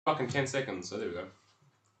Fucking 10 seconds, so there we go.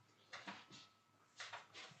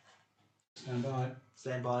 Stand by.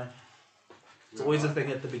 Stand by. It's always a thing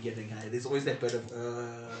at the beginning, hey? There's always that bit of,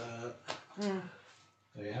 There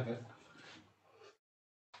you have it.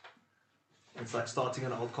 It's like starting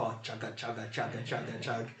an old car. Chugga, chugga, chugga, chugga,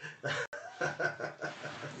 chug.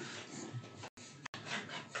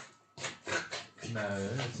 No,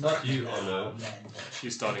 it's not you, Olo.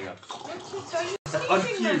 She's starting up. On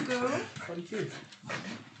cue. girl? On cue.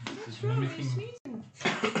 What's wrong? You're sneezing.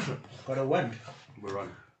 Got a wind. We're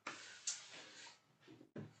on.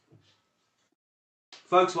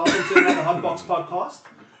 Folks, welcome to another Hotbox podcast.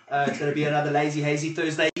 It's going to be another lazy, hazy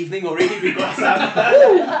Thursday evening already. We've got some...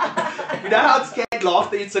 you know how it's canned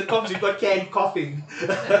laughter in sitcoms? We've got canned coughing.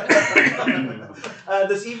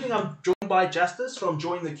 This evening I'm joined by Justice from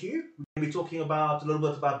Join the Queue. We're going to be talking about a little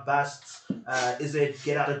bit about busts. Is it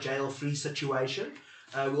get out of jail free situation?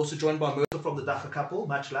 We're also joined by Mercer from the Dacha couple,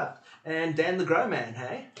 much loved. And Dan the Grow Man,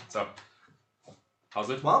 hey? What's up? How's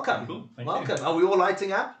it? Welcome. Cool, thank Welcome. Are we all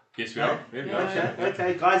lighting up? Yes, we are. Yeah, we are.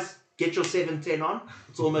 Okay, guys, get your 710 on.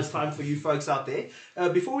 It's almost time for you folks out there.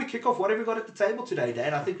 Before we kick off, what have we got at the table today,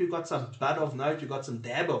 Dan? I think we've got some bud of note, we've got some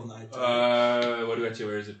dab of note. What do we got here?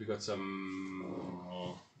 Where is it? We got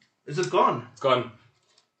some... Is it gone? It's gone.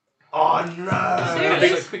 Oh no! There it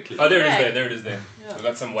is. Quickly. Oh, there it is there. There it is there. Yeah. We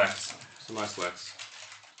got some wax. Some nice wax.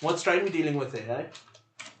 What strain are we dealing with there,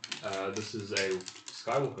 eh? This is a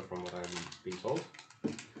Skywalker from what I'm being told.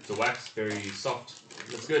 It's a wax, very soft.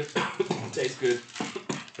 Looks good. Tastes good.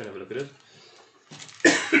 Can have a look at it.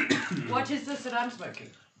 What is this that I'm smoking?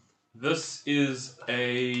 This is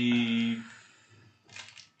a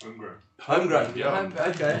homegrown. Homegrown. Yeah. Homegrown.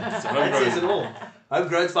 Okay. It's a That says it homegrown. all.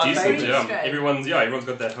 Homegrown's my Decent, favourite. yeah. strain. Everyone's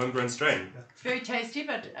got that homegrown strain. It's very tasty,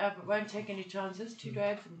 but won't take any chances. 2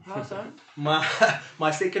 dabs and pass on.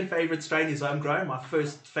 My second favourite strain is homegrown. My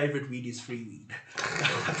first favourite weed is free weed.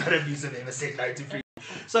 I don't use it ever said no to free.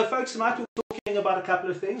 So, folks, tonight we're talking about a couple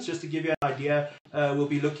of things. Just to give you an idea, we'll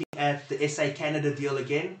be looking at the SA Canada deal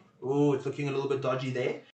again. Oh, it's looking a little bit dodgy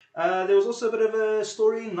there. There was also a bit of a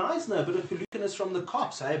story in Neisner, a bit of pollutiness from the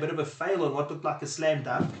cops, a bit of a fail on what looked like a slam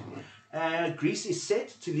dunk. Greece is set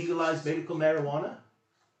to legalise medical marijuana.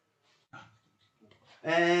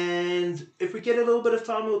 And if we get a little bit of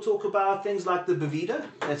time, we'll talk about things like the Bovida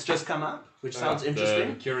that's just come up, which sounds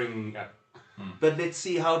interesting. The curing app. But let's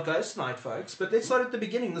see how it goes tonight, folks. But let's start at the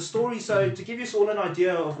beginning. The story, so to give you all an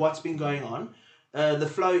idea of what's been going on, the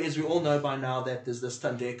flow is, we all know by now that there's this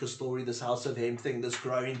Tandeka story, this House of Hemp thing, this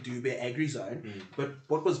growing Dube agri-zone. But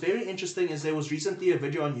what was very interesting is there was recently a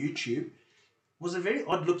video on YouTube. It was a very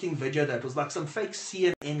odd-looking video that was like some fake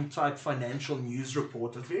CNN-type financial news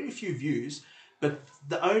report with very few views. But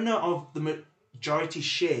the owner of the majority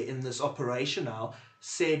share in this operation now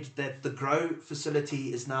said that the grow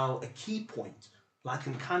facility is now a key point, like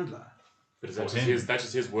in Kandla. But is that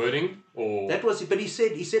just his wording? Or That was it, but he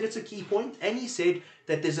said it's a key point, and he said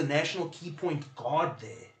that there's a national key point guard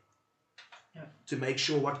there to make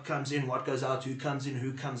sure what comes in, what goes out, who comes in,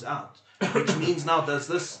 who comes out. Which means now, does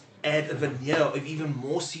this add a veneer of even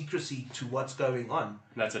more secrecy to what's going on?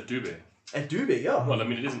 that's at Dube. At Dube, yeah. Well, I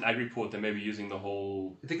mean, it is an agri-port. They may be using the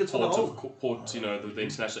whole I think it's for the whole. port, the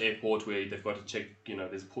international airport where they've got to check,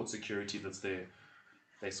 there's port security that's there.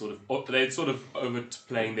 They're sort of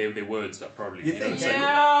overplaying their words, probably. You think so?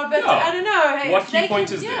 Yeah, but I don't know. Hey, What if key they point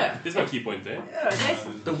can- is yeah. there? There's no key point there.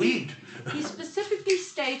 The weed. He specifically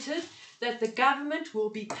stated that the government will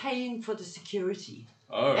be paying for the security.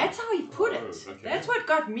 Oh. That's how he put it. Oh, okay. That's what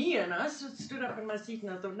got me, and I stood up in my seat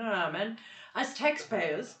and I thought, no, man, us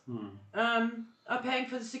taxpayers are paying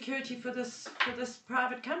for the security for this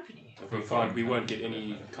private company. Okay, fine. We won't get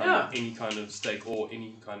any kind of stake or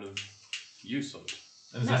any kind of use of it.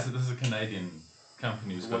 And this is a Canadian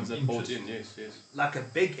company who's The got ones an that bought interest. in, yes. Like a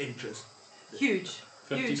big interest. Huge.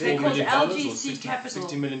 $54 They're called million or LGC $60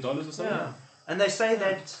 Capital. million or something. Yeah. And they say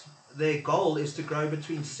that their goal is to grow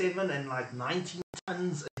between 7 and 19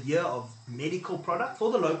 tons a year of medical product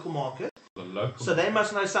for the local market. The local. So they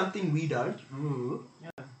must know something we don't. Ooh.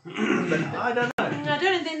 But I don't know. I don't.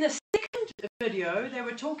 And then the second video, they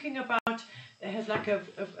were talking about, they had like a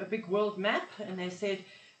big world map, and they said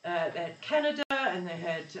they had Canada, and they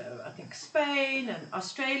had, I think, Spain and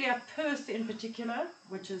Australia, Perth in particular,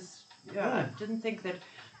 which is, I didn't think that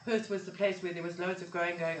Perth was the place where there was loads of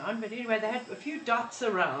growing going on. But anyway, they had a few dots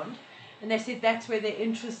around, and they said that's where their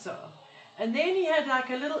interests are. And then he had like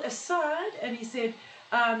a little aside, and he said,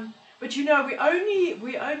 but we're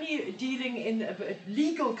only dealing in a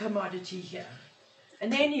legal commodity here.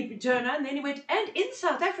 And then he turned around, and then he went, and in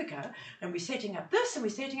South Africa, and we're setting up this, and we're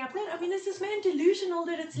setting up that. I mean, is this man delusional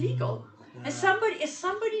that it's legal? Is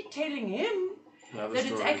somebody telling him Another that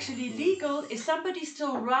it's story. actually legal? Is somebody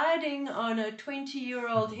still riding on a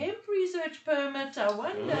 20-year-old hemp research permit? I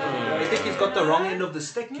wonder. I think he's got the wrong end of the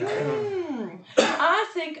stick.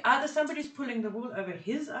 I think either somebody's pulling the wool over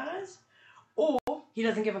his eyes, or he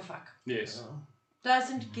doesn't give a fuck. Yes.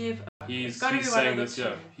 Doesn't give a fuck. He's Gotta be one saying of the this,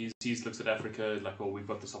 two. yeah. He's looks at Africa like, well, we've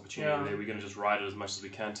got this opportunity Yeah. there. We're going to just ride it as much as we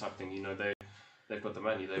can type thing. You know, they've got the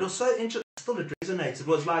money. It was so interesting. Still, it resonates. It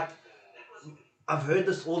was like, I've heard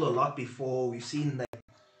this all a lot before. We've seen they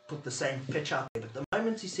put the same pitch out there. But the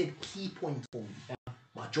moment he said key point for me,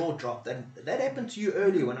 my jaw dropped. And that happened to you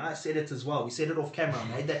earlier when I said it as well. We said it off camera. I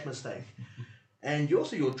made that mistake. And your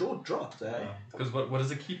jaw dropped. Because what is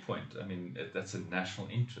a key point? I mean, that's a national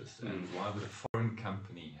interest. And why would a foreign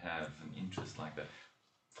company have an interest like that?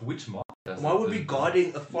 For which market? Why would we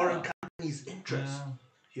guarding a foreign company's interest? Yeah.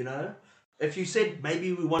 You know? If you said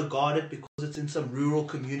maybe we want to guard it because it's in some rural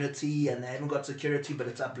community and they haven't got security, but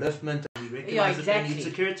it's upliftment and we recognize that they need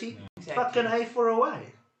security, fucking A for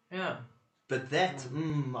away. Yeah. But that,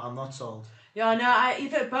 I'm not sold. Yeah, no,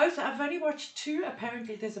 I've only watched 2.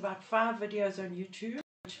 Apparently there's about 5 videos on YouTube,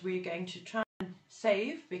 which we're going to try and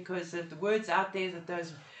save because the word's out there that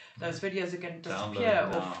those videos are going to disappear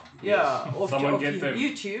off Someone get them.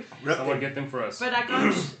 YouTube. Someone get them for us. But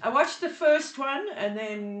I watched the first one and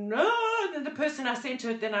then the person I sent to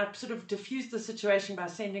it, then I sort of diffused the situation by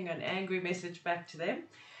sending an angry message back to them,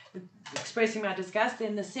 expressing my disgust.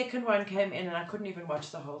 Then the second one came in and I couldn't even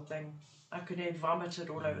watch the whole thing. I could have vomited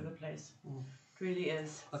all over the place. It really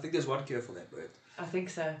is. I think there's one cure for that word. I think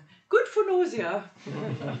so. Good for nausea.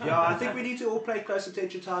 Yeah, I think we need to all pay close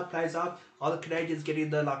attention to how it plays out. Are the Canadians getting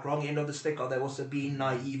the wrong end of the stick? Are they also being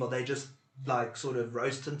naive? Are they just sort of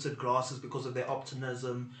rose-tinted glasses because of their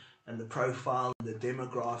optimism and the profile and the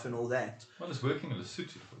demograph and all that? Well, it's working as a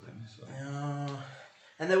suited for them. So. Yeah.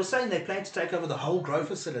 And they were saying they plan to take over the whole grow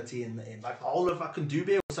facility in the end, like all of fucking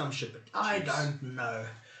Dubai or some shit. But I don't know.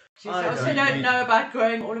 I also don't know about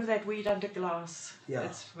growing all of that weed under glass. Yeah.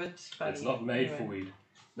 It's a bit funny. It's not made for weed.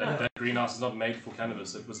 That greenhouse is not made for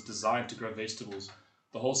cannabis. It was designed to grow vegetables.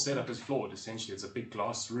 The whole setup is flawed, essentially. It's a big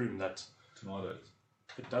glass room that... Tomatoes.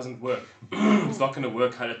 It doesn't work. It's not going to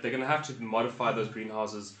work. They're going to have to modify those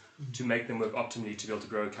greenhouses to make them work optimally to be able to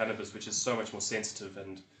grow cannabis, which is so much more sensitive.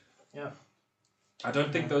 And I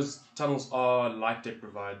don't think those tunnels are light depth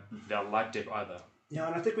either. Yeah,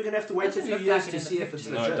 and I think we're going to have to wait a few years to see if it's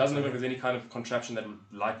legit. No, it doesn't look like there's any kind of contraption that would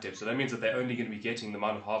light depth. So that means that they're only going to be getting the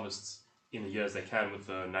amount of harvests in a year as they can with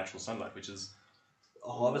the natural sunlight, which is a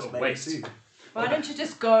harvest a waste. Why don't you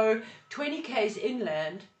just go 20 k's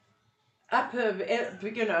inland, up a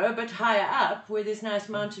bit higher up, where there's nice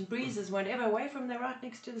mountain breezes, whatever, away from there, right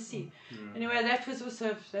next to the sea. Anyway, that was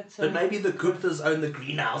also But maybe the Guptas own the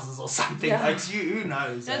greenhouses or something. Yeah. Like who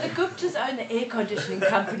knows? No, the Guptas own the air conditioning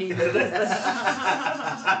company.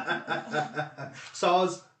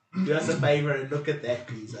 SARS, do us a favour and look at that,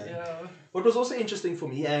 please. Yeah. What was also interesting for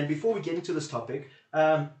me, and before we get into this topic,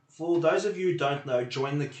 for those of you who don't know,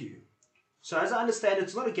 join the queue. So as I understand,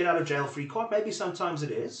 it's not a get out of jail free card. Maybe sometimes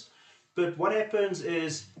it is. But what happens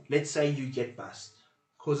is, let's say you get bust.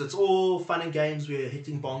 Because it's all fun and games. We're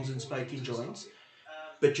hitting bongs and smoking joints.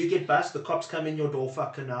 But you get bust. The cops come in your door,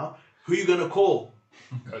 fucker now. Who are you going to call?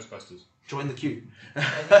 Ghostbusters. Join the queue.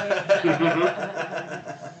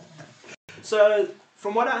 So,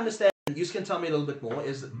 from what I understand, you can tell me a little bit more,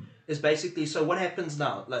 is basically, so what happens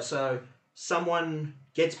now? So, someone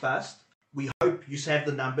gets bust. We hope you have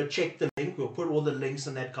the number. Check the link. We'll put all the links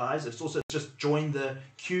in that, guys. It's also just join the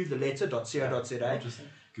queue, the letter.co.za.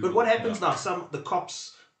 But what happens now? The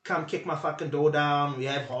cops come kick my fucking door down. We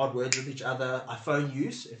have hard words with each other. I phone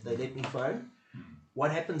use if they let me phone.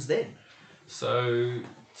 What happens then? So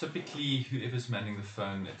typically, whoever's manning the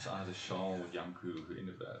phone, it's either Charles or Yanku,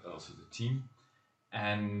 whoever else is the team.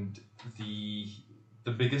 And the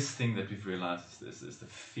biggest thing that we've realized is the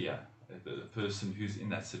fear. The person who's in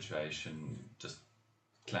that situation just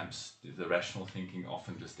clamps. The rational thinking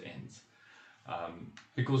often just ends.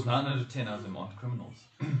 Because 9 out of 10 of them aren't criminals.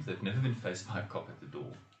 They've never been faced by a cop at the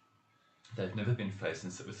door. They've never been faced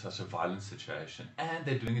with such a violent situation. And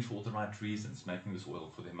they're doing it for all the right reasons, making this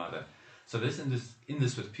oil for their mother. So they're in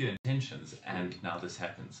this with pure intentions, and now this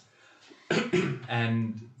happens.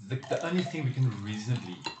 And the only thing we can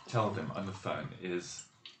reasonably tell them on the phone is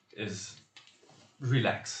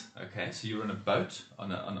relax, okay? So you're on a boat,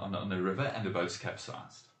 on a river, and the boat's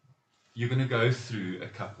capsized. You're going to go through a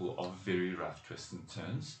couple of very rough twists and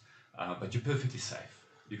turns, but you're perfectly safe.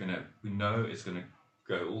 We know it's going to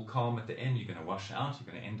go all calm at the end, you're going to wash out, you're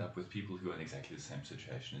going to end up with people who are in exactly the same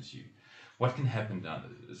situation as you. What can happen now?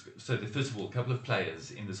 So first of all, a couple of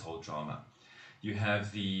players in this whole drama. You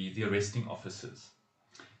have the arresting officers.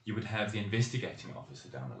 You would have the investigating officer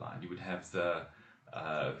down the line. You would have the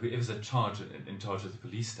whoever's in charge of the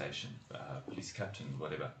police station, police captain,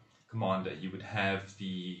 whatever, commander. You would have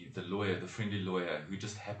the lawyer, the friendly lawyer who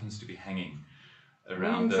just happens to be hanging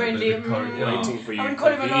around the corridor, waiting for you. I wouldn't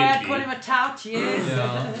call him a lawyer, I'd call him a tout,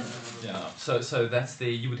 yes. Yeah. So that's there.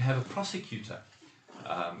 You would have a prosecutor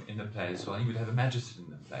in the play as well. You would have a magistrate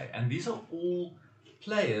in the play, and these are all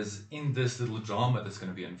players in this little drama that's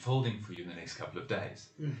going to be unfolding for you in the next couple of days.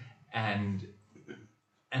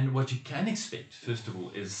 And what you can expect, first of all,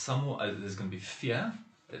 is there's going to be fear.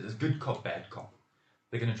 There's good cop, bad cop.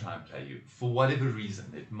 They're going to try and play you for whatever reason.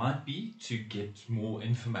 It might be to get more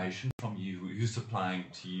information from you, who's supplying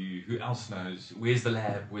to you, who else knows, where's the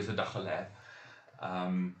lab, where's the Dacha lab.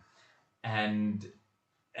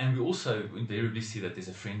 And we also invariably see that there's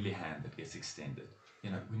a friendly hand that gets extended. We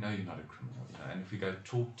know you're not a criminal, and if we go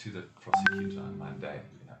talk to the prosecutor on Monday,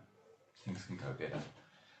 things can go better.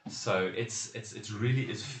 So it's really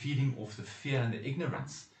is feeding off the fear and the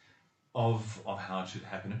ignorance of how it should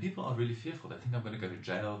happen. And people are really fearful. They think I'm going to go to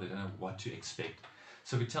jail. They don't know what to expect.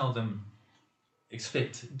 So we tell them,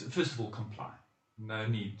 first of all, comply. No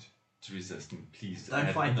need to resist, and please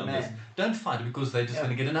don't fight the man. Don't fight it, because they're just going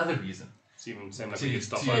to get another reason. It's even same like when you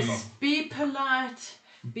stop Just be polite.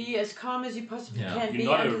 Be as calm as you possibly can. You're be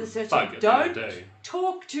not under a the thug situation. at the end of Don't the day.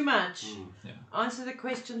 talk too much. Yeah. Answer the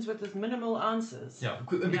questions with as minimal answers. Yeah,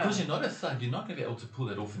 and because you're not a thug, you're not going to be able to pull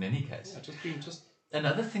that off in any case. Just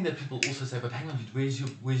Another thing that people also say, but hang on,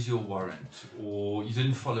 where's your warrant? Or you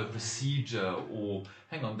didn't follow procedure, or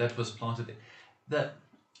hang on, that was planted there.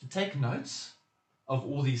 Take notes of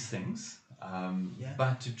all these things,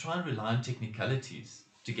 but to try and rely on technicalities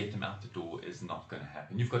to get them out the door is not going to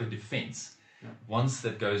happen. You've got a defense. Yeah. Once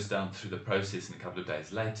that goes down through the process, and a couple of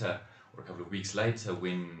days later or a couple of weeks later,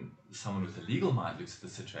 when someone with a legal mind looks at the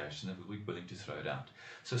situation, they will be willing to throw it out.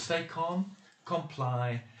 So stay calm,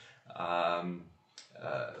 comply,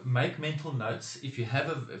 make mental notes. If you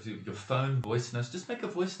have your phone voice notes, just make a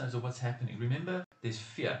voice note of what's happening. Remember, there's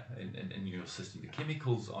fear in your system. The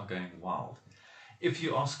chemicals are going wild. If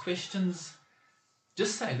you ask questions,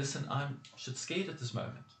 just say, listen, I'm shit scared at this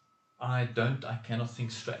moment. I cannot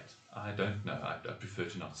think straight. I don't know. I prefer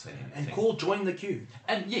to not say anything. And call join the queue.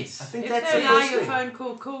 And yes. I think if that's they the allow first your thing.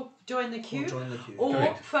 phone call join the queue. Call join the queue. Or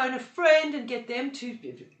Correct. phone a friend and get them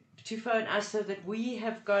to phone us so that we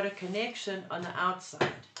have got a connection on the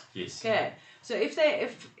outside. Yes. Okay. So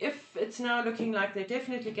if it's now looking like they're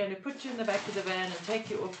definitely going to put you in the back of the van and take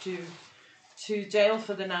you off to jail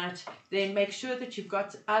for the night, then make sure that you've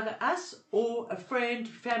got either us or a friend,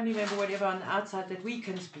 family member, whatever on the outside that we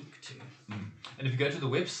can speak to. And if you go to the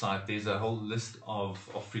website, there's a whole list of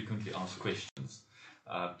frequently asked questions,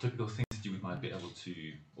 typical things that you might be able to,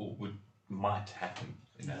 or might happen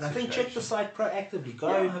in that And I situation. think check the site proactively.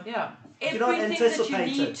 Go. Yeah. You don't Everything that you anticipate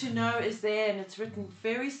need it. to know is there, and it's written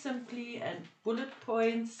very simply and bullet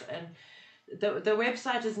points. And the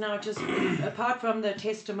website is now just, apart from the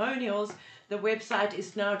testimonials, the website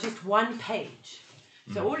is now just one page.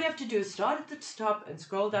 So all you have to do is start at the top and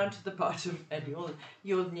scroll down to the bottom, and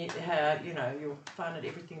you'll find out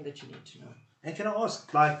everything that you need to know. And can I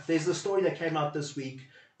ask, there's the story that came out this week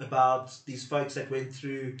about these folks that went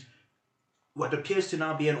through what appears to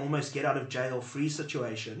now be an almost get out of jail free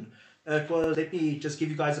situation. It was, let me just give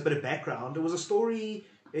you guys a bit of background. It was a story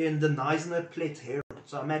in the Knysna Plet Herald.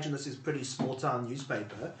 So I imagine this is a pretty small town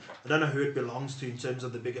newspaper. I don't know who it belongs to in terms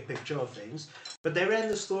of the bigger picture of things. But they ran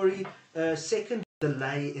the story, second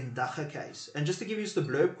delay in Dacha case. And just to give you the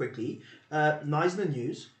blurb quickly, Knysna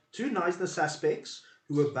News, 2 Knysna suspects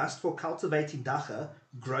who were bust for cultivating Dacha,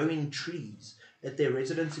 growing trees, at their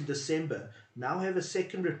residence in December, now have a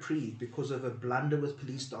second reprieve because of a blunder with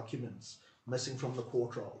police documents missing from the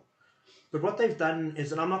court roll. But what they've done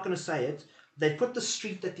is, and I'm not going to say it, they put the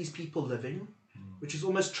street that these people live in, which is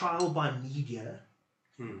almost trial by media.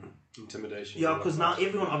 Intimidation. Yeah, because now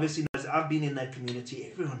everyone obviously knows. I've been in that community.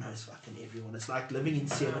 Everyone knows fucking everyone. It's like living in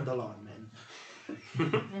 $7, man.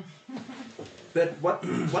 But what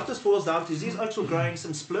this boils down to is these oaks were growing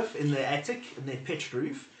some spliff in their attic, in their pitched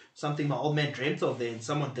roof. Something my old man dreamt of there, and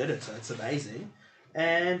someone did it, so it's amazing.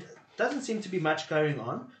 And doesn't seem to be much going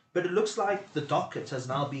on, but it looks like the docket has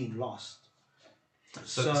now been lost.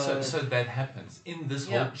 So that happens in this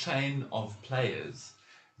whole chain of players.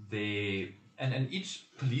 And each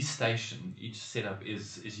police station, each setup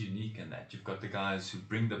is unique in that you've got the guys who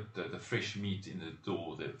bring the fresh meat in the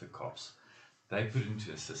door, the cops. They put it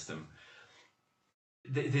into a system.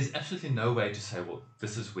 there's absolutely no way to say, well,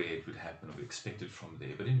 this is where it would happen or we expect it from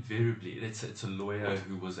there. But invariably, it's a lawyer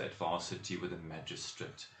who was at varsity with a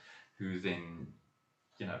magistrate, who then,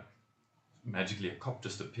 magically a cop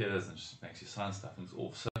just appears and just makes you sign stuff and it's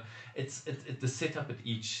off. So it's the setup at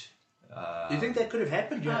each. Do you think that could have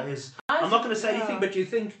happened? I'm not going to say anything, but do you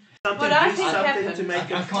think something to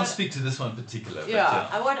make? I can't speak to this one in particular.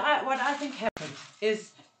 What I think happened is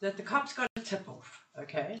that the cops got a tip off.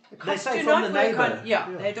 Okay, the cops they say from the neighbour.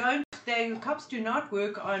 They don't. The cops do not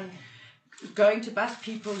work on going to bust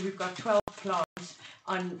people who've got 12 plants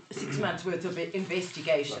on 6 months worth of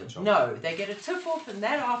investigation. No, they get a tip off, and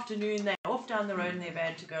that afternoon they're off down the road in their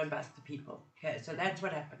van to go and bust the people. Okay, so that's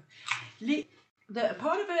what happened. The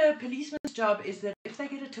part of a policeman's job is that if they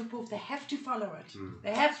get a tip off, they have to follow it.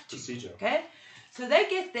 They have to. Procedure. Okay. So they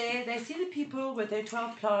get there, they see the people with their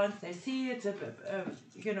 12 plants, they see it's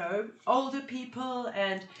older people,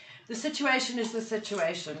 and the situation is the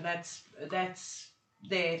situation. That's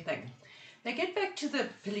their thing. They get back to the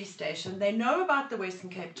police station, they know about the Western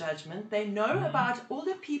Cape judgment, they know about all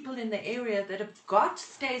the people in the area that have got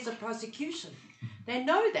stays of prosecution. They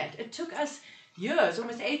know that. It took us years,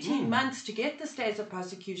 almost 18 months to get the stays of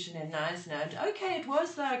prosecution in Knysna. And okay, it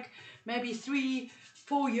was like maybe 3-4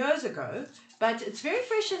 years ago, but it's very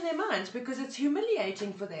fresh in their minds because it's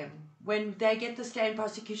humiliating for them when they get the stay in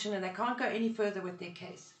prosecution and they can't go any further with their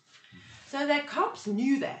case. So the cops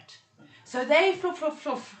knew that. So they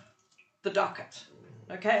fluff the docket,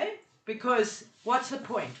 okay? Because what's the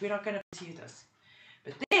point? We're not going to pursue this.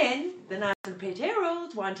 But then the Knysna Pet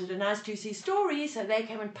Herald wanted a nice juicy story, so they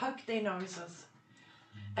came and poked their noses.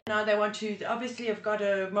 And now they want to, obviously have got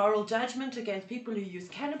a moral judgment against people who use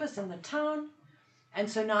cannabis in the town. And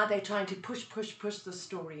so now they're trying to push the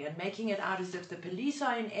story and making it out as if the police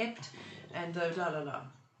are inept and the la.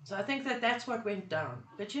 So I think that's what went down.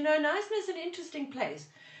 But Knysna is an interesting place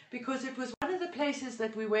because it was one of the places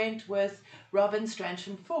that we went with Robin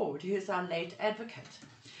Stransham Ford, who is our late advocate.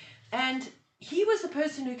 And he was the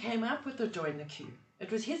person who came up with the Join the Queue. It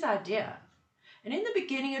was his idea. And in the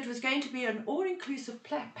beginning, it was going to be an all-inclusive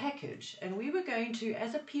package, and we were going to,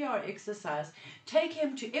 as a PR exercise, take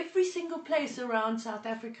him to every single place around South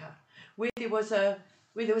Africa where there was a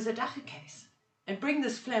dacha case, and bring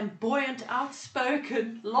this flamboyant,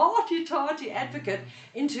 outspoken, larty-tarty advocate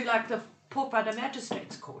into like the Portpada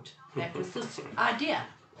Magistrates Court. That was the idea,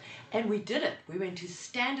 and we did it. We went to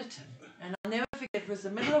Standerton, and I'll never forget. It was the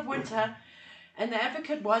middle of winter. And the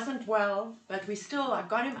advocate wasn't well, but I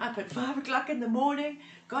got him up at 5 o'clock in the morning,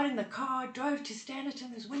 got in the car, drove to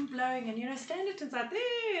Standerton, there's wind blowing, and Standerton's out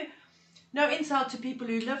there. No insult to people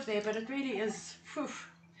who live there, but it really is,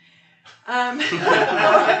 Yes,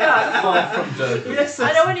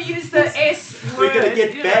 I don't want to use the S word. We're going to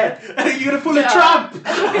get bad. You're going to pull a Trump.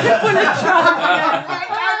 I'm going to pull a Trump.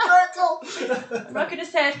 I'm not going to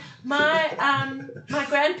say it. My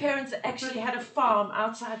grandparents actually had a farm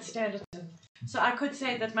outside Standerton. So I could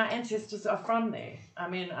say that my ancestors are from there. I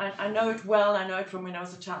mean, I know it well. I know it from when I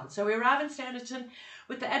was a child. So we arrive in Standerton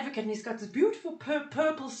with the advocate, and he's got this beautiful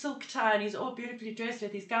purple silk tie, and he's all beautifully dressed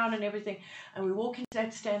with his gown and everything. And we walk into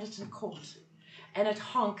that Standerton court, and it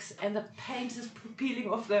honks, and the paint is peeling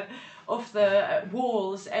off the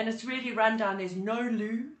walls, and it's really run down. There's no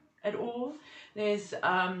loo at all. There's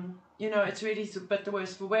it's really but the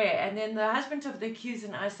worse for wear. And then the husband of the accused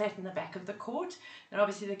and I sat in the back of the court, and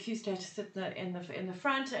obviously the accused had to sit in the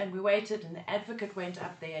front, and we waited, and the advocate went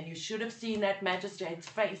up there, and you should have seen that magistrate's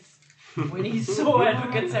face when he saw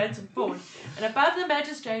Advocate Sansom Ford. And above the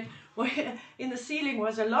magistrate, in the ceiling,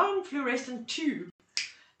 was a long fluorescent tube,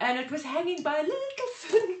 and it was hanging by a little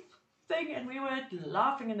thin thing, and we were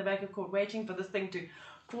laughing in the back of court, waiting for this thing to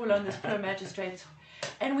fall on this poor magistrate's.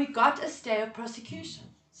 And we got a stay of prosecution.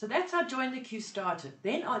 So that's how Join the Queue started.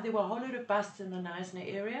 Then there were a whole lot of busts in the Knysna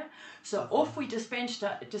area. So off we dispensed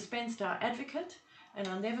our advocate, and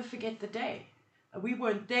I'll never forget the day. We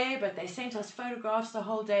weren't there, but they sent us photographs the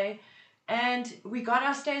whole day, and we got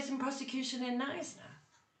our stays in prosecution in Knysna.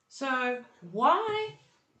 So why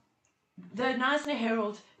the Knysna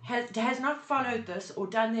Herald has not followed this or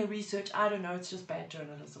done their research, I don't know. It's just bad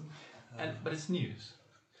journalism. But it's news.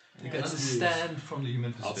 You can understand from the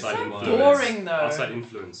human perspective. So boring though. Outside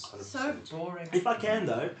influence. 100%. So boring. If I can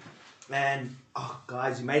though, and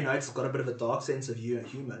guys, you may notice I've got a bit of a dark sense of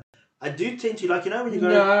humour. I do tend to when you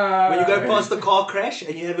go past the car crash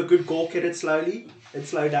and you have a good gawk at it slowly and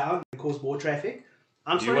slow down and cause more traffic.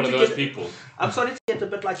 You're one of those people. I'm starting to get a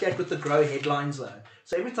bit like that with the grow headlines though.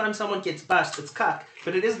 So every time someone gets bust, it's cut.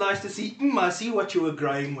 But it is nice to see, I see what you were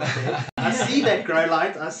growing with there. I see that grow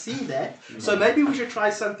light, I see that. So maybe we should try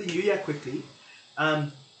something new here quickly.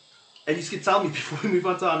 and you can tell me before we move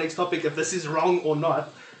on to our next topic if this is wrong or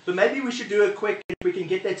not. But maybe we should do a quick, if we can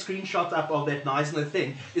get that screenshot up of that Neisner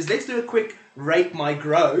thing, is let's do a quick rate my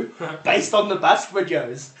grow based on the bust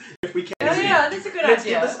videos. If we can. Yeah, that's a good let's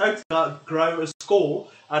idea. give this grow a score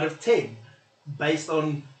out of 10 based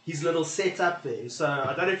on his little setup there. So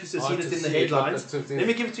I don't know if you've seen it in the headlines. Let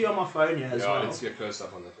me give it to you on my phone here as well. Let's get close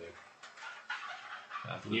up on that thing.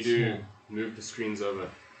 You do move the screens over.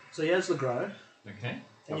 So here's the grow. Okay.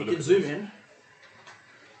 And you can zoom in.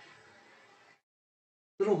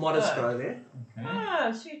 Little modest grow there. Okay.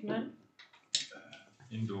 Ah, sweet man.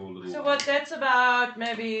 Indoor little. So what? That's about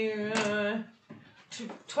maybe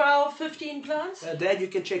 12, 15 plants. Dad, you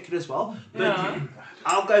can check it as well. But Yeah.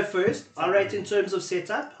 I'll go first. I'll rate in terms of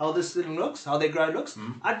setup, how this thing looks, how their grow looks.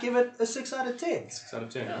 I'd give it a 6 out of 10. 6 out of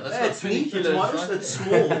 10. Yeah, Yeah, it's neat, it's kilos, modest, right? it's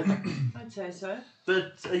small. I'd say so.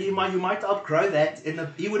 But you might outgrow that.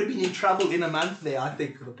 He would have been in trouble in a month there. I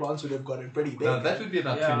think the plants would have gotten pretty big. No, that would be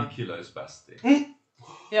about Yeah. 20 kilos bust there.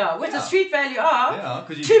 Yeah, with the Yeah. street value of Yeah,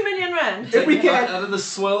 because you 2 million rand. If we take it can- out of the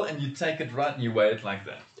soil and you take it right and you weigh it like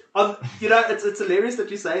that. You know, it's hilarious that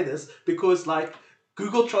you say this because like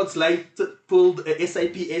Google Translate pulled a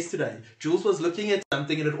SAPS today. Jules was looking at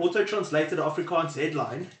something and it auto translated the Afrikaans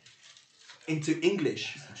headline into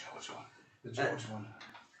English. The George one.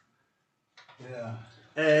 Yeah.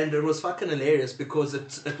 And it was fucking hilarious because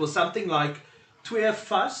it was something like 2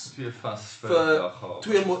 fuss Twee vas vir vir dag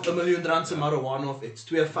 2 miljoen rand se marijuana of it's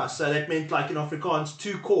 2 fuss. So that meant like in Afrikaans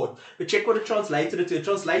 2 quart. But check what it translated it to. It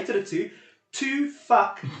translated it to 2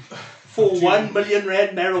 fuck for 1 million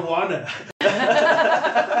rand marijuana.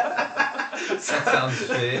 That sounds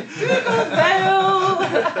fair. Fail.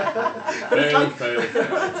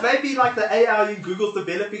 It's maybe like the AI in Google's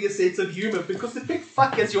developing a sense of humor because they pick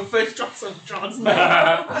fuck as your first choice of translate.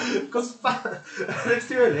 Because fuck, it's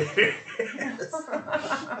too hilarious.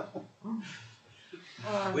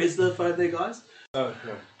 Where's the phone there, guys? Oh,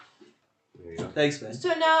 yeah. There you go. Thanks, man.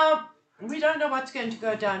 So now, we don't know what's going to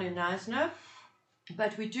go down in Neisner,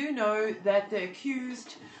 but we do know that the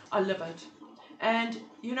accused are livid. And,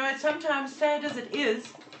 you know, it's sometimes sad as it is,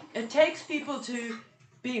 it takes people to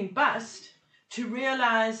being bust to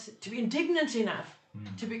realize, to be indignant enough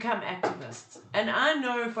to become activists. And I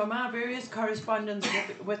know from our various correspondence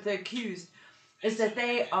with the accused is that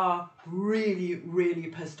they are really, really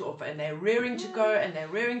pissed off and they're rearing to go and they're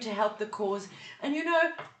rearing to help the cause. And, you know,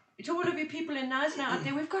 to all of you people in Neisner out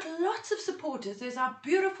there, we've got lots of supporters. There's our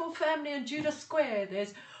beautiful family in Judah Square.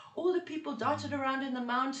 There's all the people dotted around in the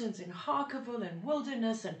mountains in Harkerville and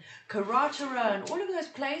Wilderness and Karatara and all of those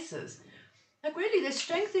places. Like really, there's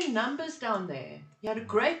strength in numbers down there. You had a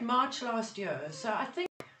great march last year. So I think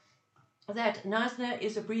that Neisner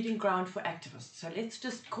is a breeding ground for activists. So let's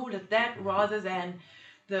just call it that rather than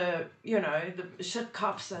the, you know, the shit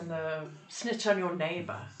cops and the snitch on your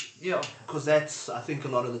neighbor. Yeah. Because that's, I think, a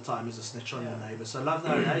lot of the time is a snitch on your neighbour. So love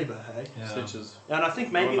no neighbour, hey? Yeah. Stitches. And I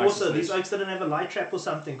think maybe No one likes also to these snitch. oaks didn't have a light trap or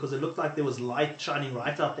something because it looked like there was light shining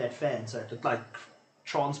right out that fan. So it looked like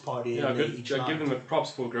trance party Yeah, in there good. each Give night. them the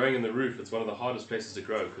props for growing in the roof. It's one of the hardest places to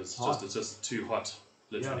grow because Hot. it's just too hot.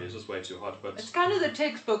 Literally, Yeah. it's just way too hot. But It's kind of the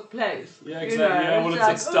textbook place. yeah, you exactly. know, Yeah, well,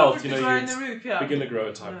 like, it's stealth. oh, You know, grow in it's the roof, yeah. beginner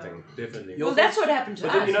grower type Yeah. thing. Definitely. Your Well, that's what happened to But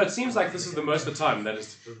us. then, you know, it seems like this is the most of the time that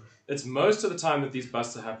it's most of the time that these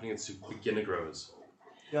busts are happening to beginner growers.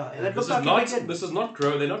 Yeah, and it This looked is like not this is not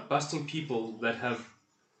grow. They're not busting people that have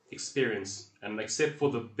experience, and except for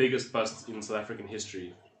the biggest bust in South African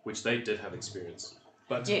history, which they did have experience.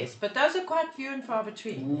 But Yes, but those are quite few and far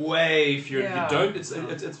between. way if you Yeah. don't. It's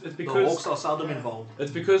the because hawks are seldom involved.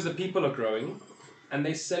 it's because the people are growing, and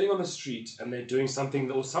they're selling on the street, and they're doing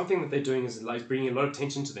something, or something that they're doing is like bringing a lot of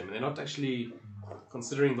attention to them, and they're not actually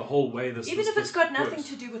considering the whole way this. Even this, if it's got nothing works.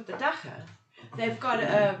 to do with the dacha. They've got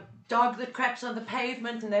a dog that craps on the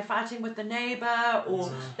pavement and they're fighting with the neighbor,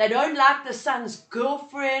 or they don't like the son's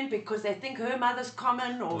girlfriend because they think her mother's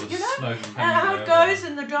common, or, you know, Smoke how it coming goes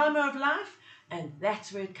in the drama of life. And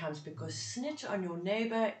that's where it comes, because snitch on your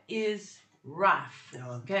neighbor is rife. Yeah.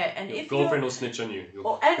 Okay, and Your if girlfriend you're... will snitch on you.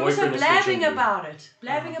 Your and also boyfriend will snitch on blabbing you. about it.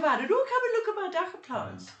 Blabbing about it. Oh, come and look at my dacha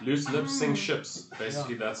plants. Loose lips sink ships.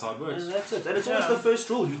 Basically, that's how it works. And that's it. And it's always Yeah. the first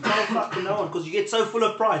rule. You tell fucking no one because you get so full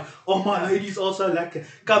of pride. Oh, my lady's also lekker.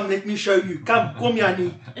 Come, let me show you. Come, kom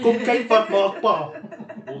Jannie. Kom kyk wat maak pa.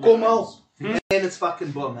 Kom al. And then it's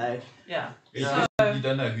fucking boom, hey. Yeah. Yeah. You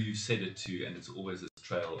don't know who you said it to, and it's always a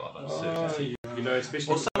trail of uncertainty. You know,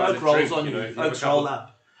 especially Or with some guys oak that rolls drink, on you you. know, if you have a Oaks roll couple-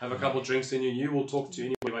 up. Have a couple drinks in you, you will talk to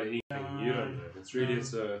anybody about anything. You don't know. It's really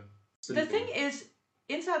it's a. silly The thing is,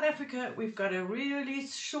 in South Africa, we've got a really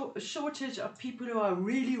shortage of people who are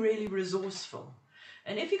really, really resourceful.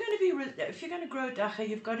 And if you're going to grow dacha,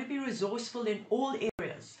 you've got to be resourceful in all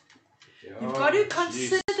areas. You've got to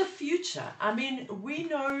consider the future. I mean, we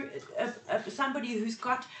know somebody who's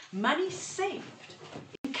got money saved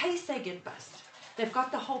in case they get bust. They've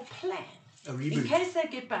got the whole plan. In case they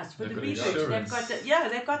get bust with the reboot,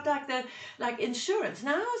 they've got like insurance.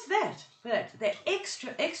 Now how's that? They're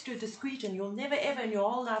extra discreet, and you'll never ever in your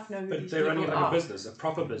whole life know who these people are. But they're running a business, a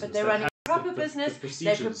proper business. But they're running a proper business.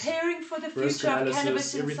 They're preparing for the future of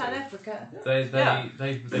cannabis in South Africa. They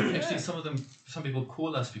actually, some people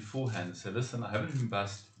call us beforehand and say, listen, I haven't been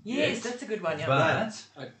bust yet, that's a good one. Yeah.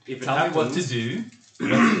 But tell me what to do.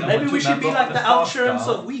 Maybe we should be like the insurance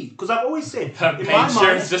of weed, because I've always said, in my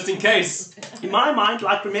mind, just in case. In my mind,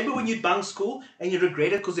 like, remember when you'd bunk school and you'd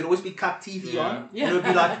regret it because there'd always be cut TV on, and it would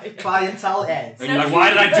be like clientele ads. And you're like, why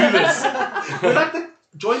did I do this? We're like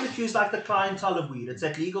join the queue is like the clientele of weed. It's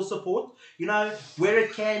that legal support. You know, where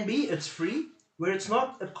it can be, it's free. Where it's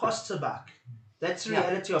not, it costs a buck. That's the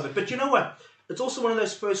reality of it. But you know what? It's also one of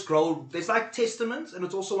those first grow. There's like testaments, and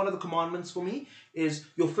it's also one of the commandments for me is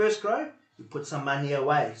your first grow. You put some money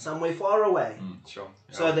away, somewhere far away. Sure.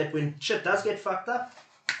 So that when shit does get fucked up,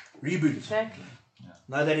 reboot. Exactly.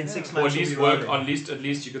 Know that in 6 Or months. at least work. At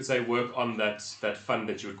least you could say work on that fund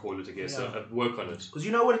that you would call it, I guess. So work on it. Because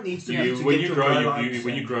you know what it needs to be. When you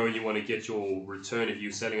grow and you want to get your return if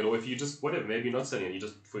you're selling it, or if you just whatever, maybe you're not selling it, you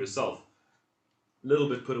just for yourself. A little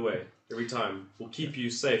bit put away every time will keep you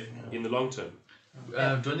safe in the long term.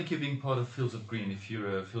 Join the queue being part of Fields of Green. If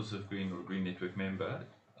you're a Fields of Green or Green Network member,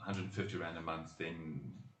 150 Rand a month, then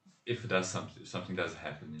if it does something does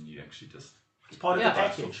happen, then you actually just it's part of the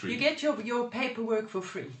package. You get your paperwork for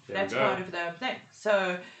free. That's part of the thing.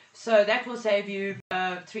 So that will save you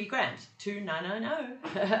 $3,000,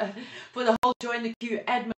 2,990 for the whole join the queue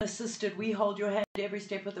admin assisted. We hold your hand every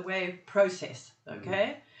step of the way process.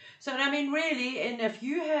 Okay. So I mean, really, and if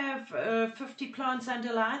you have 50 plants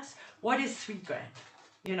under lights, what is $3,000?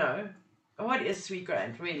 You know, what is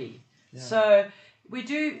 $3,000 really? Yeah. So we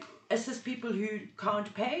do assist people who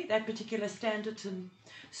can't pay. That particular Standerton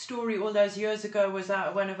story all those years ago was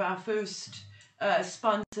one of our first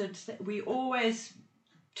sponsored. We always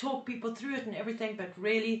talk people through it and everything, but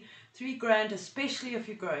really $3,000, especially if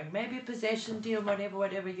you're growing. Maybe a possession deal,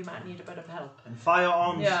 whatever, you might need a bit of help. And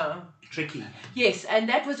firearms, tricky. Yes, and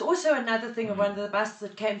that was also another thing of one of the busts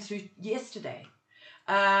that came through yesterday.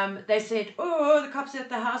 They said, the cops at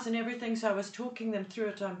the house and everything, so I was talking them through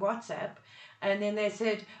it on WhatsApp. And then they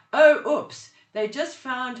said, oops, they just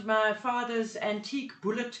found my father's antique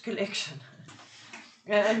bullet collection.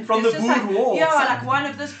 And from the boot wall. Yeah, like one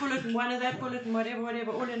of this bullet and one of that bullet and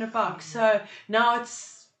whatever, all in a box. So now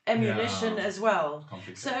it's ammunition as well.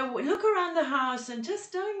 So look around the house and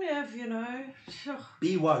just don't have,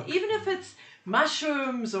 be woke. Even if it's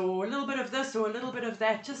mushrooms or a little bit of this or a little bit of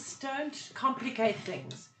that, just don't complicate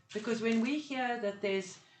things. Because when we hear that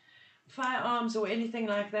there's firearms or anything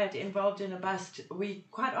like that involved in a bust, we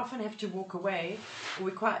quite often have to walk away.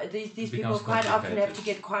 These people quite often have to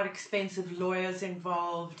get quite expensive lawyers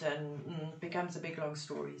involved, and it becomes a big long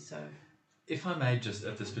story. So, if I may, just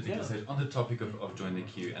at this particular stage, on the topic of join the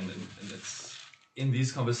queue, and it's in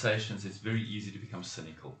these conversations, it's very easy to become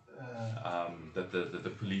cynical. That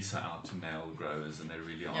the police are out to nail growers, and they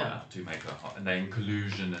really are out to make and they're in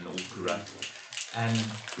collusion and all corrupt,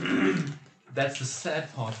 and that's the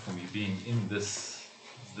sad part for me, being in this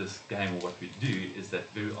game, or what we do, is that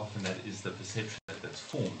very often that is the perception that's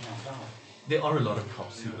formed. There are a lot of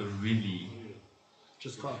cops who are really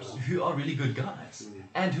just cops, who are really good guys,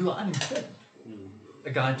 and who are uninformed.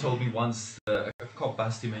 A guy told me once, a cop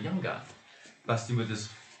bust him, a young guy, bust him with his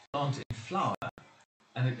plant in flower,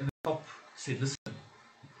 and the cop said, listen,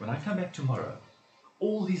 when I come back tomorrow,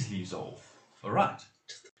 all these leaves are off, all right?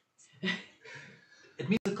 It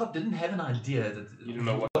means the cop didn't have an idea that you didn't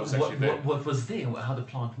know what was there, how the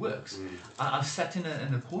plant works. I've sat in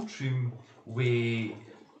a courtroom where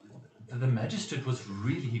the magistrate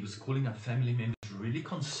was calling up family members, really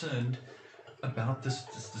concerned about this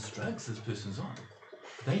drugs this person's on.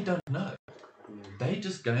 They don't know. They're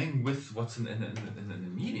just going with what's in the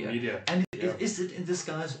media. And is it in this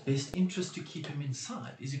guy's best interest to keep him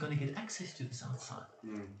inside? Is he going to get access to this outside?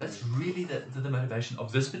 That's really the motivation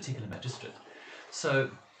of this particular magistrate.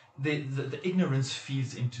 So the ignorance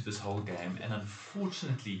feeds into this whole game, and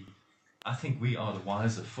unfortunately, I think we are the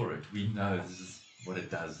wiser for it. We know this is what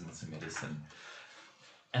it does, and it's a medicine.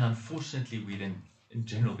 And unfortunately, we then, in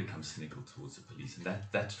general, become cynical towards the police, and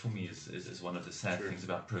that for me is one of the sad things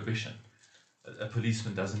about prohibition. A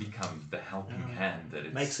policeman doesn't become the helping hand that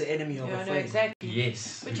it makes the enemy of a friend. No, exactly.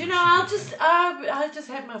 Yes. But I'll just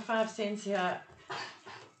have my 5 cents here.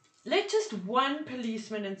 let just one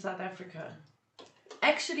policeman in South Africa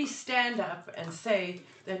actually stand up and say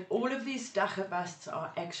that all of these dachabasts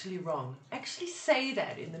are actually wrong. Actually say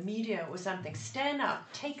that in the media or something. Stand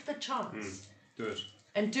up, take the chance. Do it.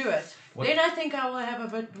 And do it. What? Then I think I will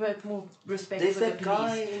have a bit more respect There's for the that guy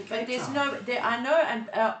police. in But Cape there's Town. no, there, I know, and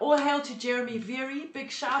all hail to Jeremy Very.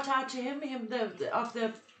 Big shout out to him.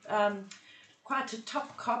 Quite a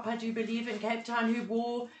top cop, I do believe, in Cape Town, who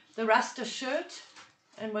wore the Rasta shirt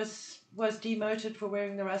and was demoted for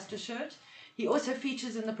wearing the Rasta shirt. He also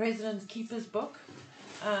features in the President's Keeper's book,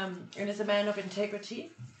 and is a man of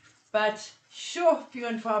integrity. But sure, few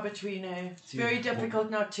and far between. It's very difficult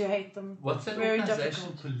not to hate them. What's that Very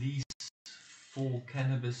organisation, difficult. Police for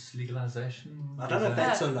Cannabis Legalization? I don't know if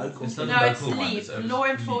that's a local It's thing. not No, a it's local one, LEAP, it's a Law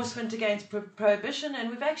LEAP. Enforcement Against Prohibition, and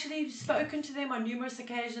we've actually spoken to them on numerous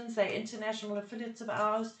occasions. They're international affiliates of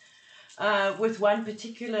ours, with one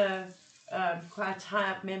particular quite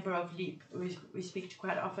high-up member of LEAP we speak to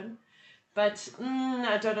quite often. But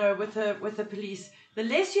I don't know, with the police, the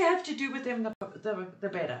less you have to do with them, the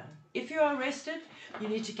better. If you are arrested, you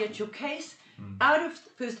need to get your case out of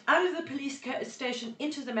the police station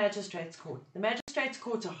into the magistrate's court. The magistrate's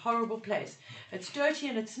court's a horrible place. It's dirty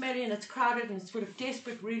and it's smelly and it's crowded and it's full of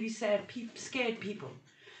desperate, really sad, scared people.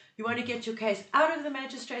 You want to get your case out of the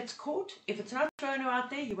magistrate's court. If it's not thrown out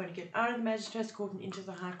there, you want to get out of the magistrate's court and into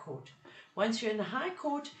the high court. Once you're in the high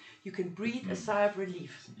court, you can breathe a sigh of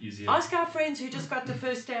relief. Easier. Ask our friends who just got the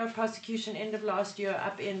first day of prosecution end of last year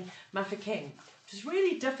up in Mafeking. It was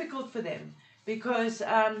really difficult for them because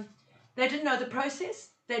they didn't know the process.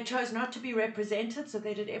 They chose not to be represented, so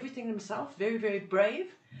they did everything themselves. Very, very brave.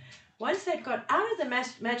 Once they got out of the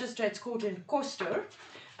magistrate's court in Koster,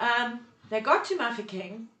 they got to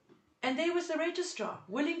Mafeking, and there was the registrar,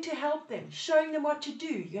 willing to help them, showing them what to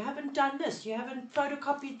do. You haven't done this. You haven't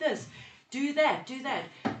photocopied this. Do that, do that.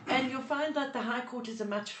 And you'll find that the High Court is a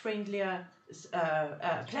much friendlier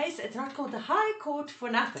place. It's not called the High Court for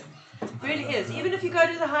nothing. It really is. Even if you go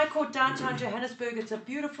to the High Court downtown Johannesburg, it's a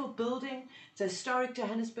beautiful building. It's a historic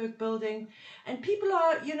Johannesburg building. And people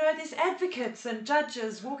are, there's advocates and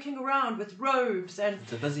judges walking around with robes, and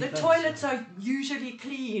the place. toilets are usually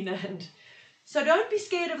clean. And so don't be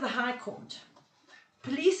scared of the High Court.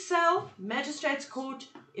 Police cell, magistrate's court.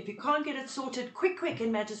 If you can't get it sorted quick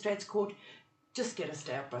in magistrate's court, just get a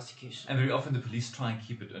stay of prosecution. And very often the police try and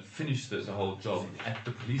keep it and finish the whole job at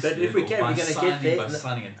the police But level if we can, by we're gonna get signing, there. by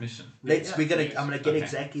signing admission. I'm gonna get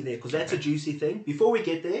exactly there because that's a juicy thing. Before we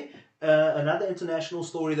get there, another international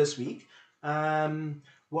story this week came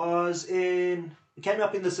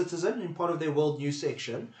up in the Citizen in part of their world news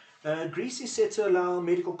section. Greece is set to allow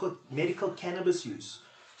medical cannabis use.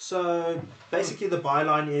 So basically the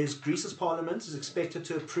byline is Greece's parliament is expected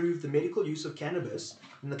to approve the medical use of cannabis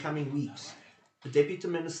in the coming weeks. The deputy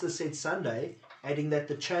minister said Sunday, adding that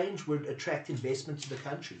the change would attract investment to the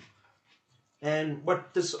country. And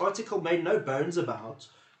what this article made no bones about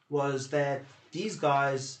was that these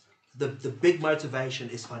guys, the big motivation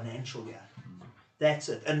is financial here. That's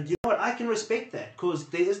it. And you know what? I can respect that because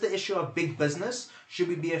there is the issue of big business. Should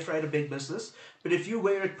we be afraid of big business? But if you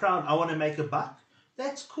wear it proud, I want to make a buck,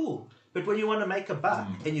 that's cool. But when you want to make a buck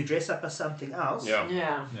and you dress up as something else,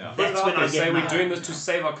 Yeah. that's when I say get we're mad. doing this to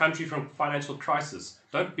save our country from financial crisis.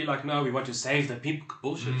 Don't be like, no, we want to save the people.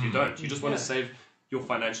 Bullshit. You don't. You just want to save your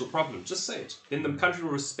financial problem. Just say it. Then the country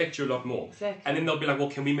will respect you a lot more. Exactly. And then they'll be like, well,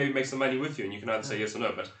 can we maybe make some money with you? And you can either say yes or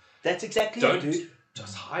no. But That's exactly don't it, dude.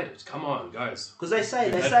 just hide it. Come on, guys. Because they say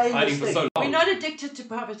You've in had hiding this for thing. so long. We're not addicted to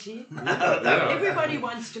poverty. Yeah. Everybody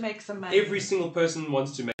wants to make some money. Every single person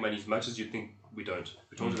wants to make money as much as you think we don't.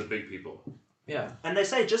 We're talking to the big people. Yeah. And they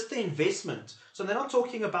say just the investment. So they're not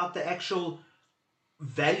talking about the actual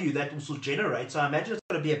value that this will generate. So I imagine it's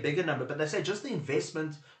going to be a bigger number. But they say just the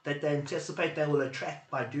investment that they anticipate they will attract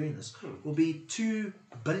by doing this will be 2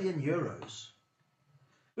 billion euros.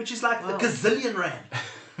 Which is like a gazillion rand.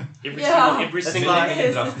 Every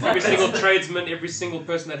like- single tradesman, every single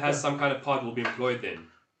person that has some kind of part will be employed then.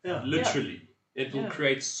 Yeah. Literally. It will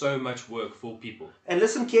create so much work for people. And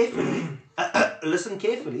listen carefully. Listen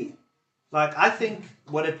carefully. Like, I think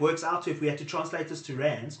what it works out to, if we had to translate this to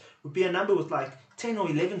rands, would be a number with like 10 or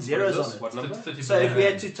 11 zeros on it. What number? 30 So if we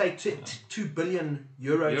had billion. to take 2 billion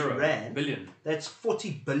euro to rand, Billion. that's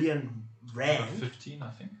 40 billion About rand, 15, I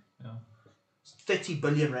think. Yeah. 30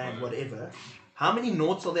 billion rand, whatever. How many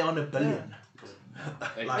noughts are there on a billion?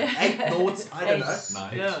 Like 8 noughts, I don't know. Nice.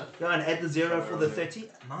 Yeah. Go and add the 0 for the 30.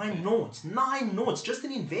 9 noughts. 9 noughts. Just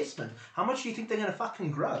an investment. How much do you think they're going to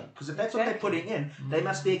fucking grow? Because if that's what they're putting in, they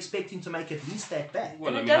must be expecting to make at least that back.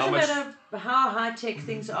 Well, And I it mean, doesn't matter how high-tech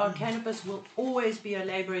things are, cannabis will always be a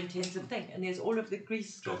labor-intensive thing. And there's all of the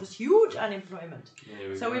Greece got this huge unemployment.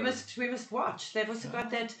 So we must watch. They've also got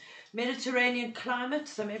that Mediterranean climate,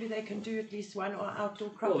 so maybe they can do at least one or outdoor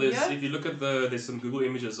crop a year. If you look at there's some Google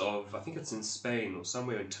images of, I think it's in Spain or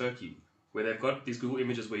somewhere in Turkey, where they've got these Google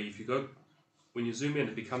images where if you go, when you zoom in,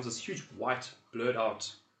 it becomes this huge white, blurred out,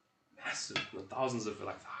 massive, thousands of,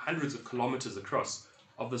 like hundreds of kilometers across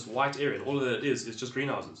of this white area. And all that it is just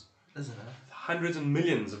greenhouses. Isn't it? Hundreds and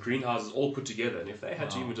millions of greenhouses all put together. And if they had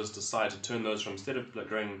to even just decide to turn those from, instead of like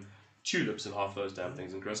growing tulips in half those damn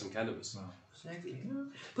things and grow some cannabis. Wow. Exactly.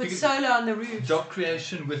 Put solar on the roof. Job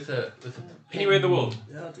creation with a anywhere in the world.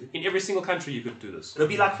 Yeah, dude. In every single country you could do this. It'll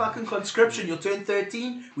be like fucking conscription. You'll turn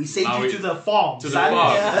 13, we send you to the farm. To the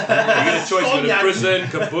farm. Yeah. You get a choice between Strong prison,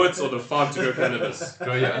 kibbutz, or the farm to grow cannabis.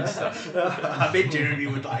 Grow your own stuff. I bet Jeremy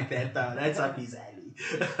would like that though. That's up his alley.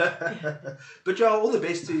 But yeah, all the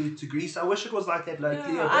best to Greece. I wish it was like that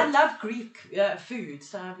locally. Yeah, I love Greek food,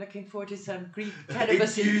 so I'm looking forward to some Greek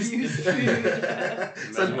cannabis infused food.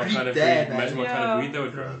 Imagine what kind of weed they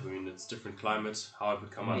would grow. I mean, it's different climate, how it would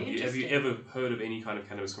come out. Have you ever heard of any kind of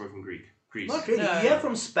cannabis coming from Greece? Not really. No. You hear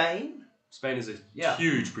from Spain? Spain is a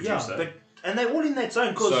huge producer. Yeah, and they're all in that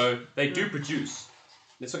zone. So they do produce.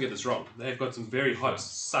 Let's not get this wrong. They've got some very hot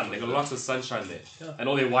sun. They've got lots of sunshine there. Yeah. And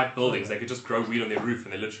all their white buildings, they could just grow weed on their roof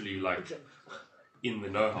and they're literally like in the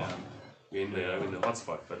know-how. In the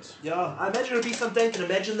hotspot. But yeah, I imagine it'll be something. You can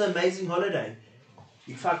imagine the amazing holiday.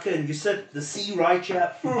 You sit the sea right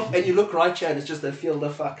here and you look right here and it's just a field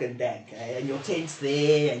of fucking dank, eh? And your tent's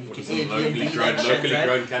there and you can see locally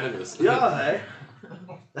grown cannabis. Yeah,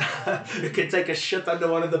 eh? You can take a shit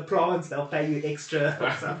under one of the plants, they'll pay you extra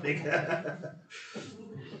or something.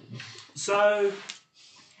 So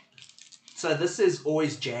this is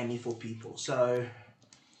always jammy for people. So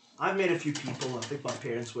I've met a few people. I think my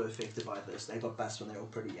parents were affected by this. They got busted when they were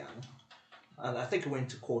pretty young. And I think it went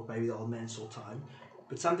to court, maybe the old man saw time.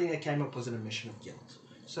 But something that came up was an admission of guilt.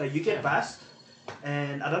 So you get bust,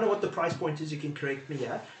 and I don't know what the price point is, you can correct me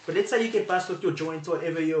here. But let's say you get bust with your joint or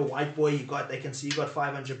whatever, you're a white boy, they can see you got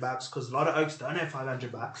 $500, because a lot of oaks don't have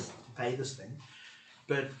 $500 to pay this thing.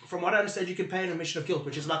 But from what I understand, you can pay an admission of guilt,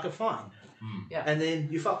 which is like a fine. Yeah. And then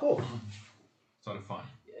you fuck off. It's not a fine.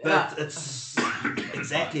 But it's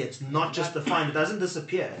exactly, it's not just a fine. It doesn't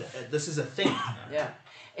disappear. This is a thing. Yeah.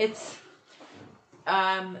 It's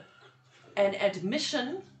an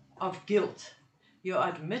admission of guilt. You're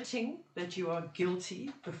admitting that you are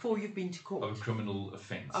guilty before you've been to court. Of a criminal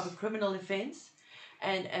offence. Of a criminal offence.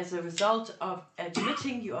 And as a result of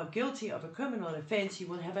admitting you are guilty of a criminal offence, you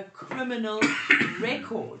will have a criminal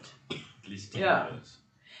record. At least 10 years.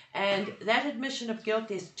 And that admission of guilt,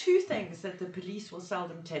 there's two things that the police will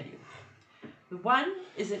seldom tell you. The one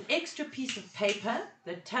is an extra piece of paper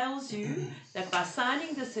that tells you that by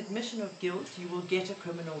signing this admission of guilt, you will get a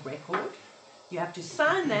criminal record. You have to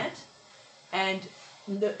sign that and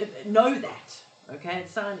know that. Okay,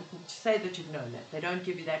 say that you've known that. They don't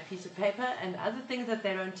give you that piece of paper. And the other thing that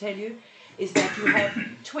they don't tell you is that you have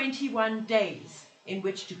 21 days in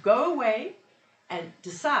which to go away and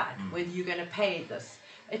decide whether you're going to pay this.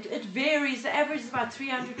 It varies. The average is about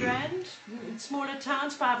 300 Rand in smaller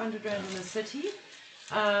towns, 500 Rand in the city.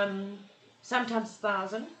 Sometimes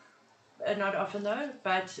 1,000. Not often though.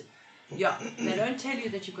 But yeah, they don't tell you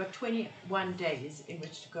that you've got 21 days in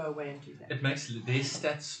which to go away and do that. It makes their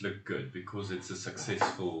stats look good because it's a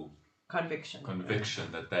successful conviction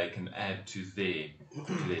that they can add to their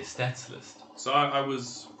stats list. So I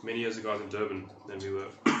was, many years ago, I was in Durban, and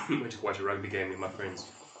we went to watch a rugby game with my friends,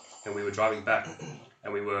 and we were driving back,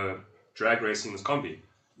 and we were drag racing this combi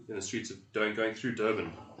in the streets of going through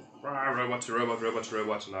Durban. Robot to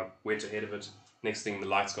robot, and I went ahead of it. Next thing, the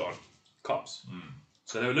lights go on. Cops.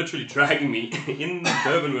 So they were literally dragging me in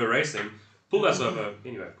Durban. We were racing. Pulled us over.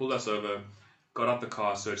 Got out the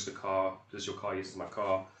car, searched the car. Is this your car? Yes, it's my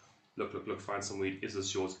car. Look, find some weed. Is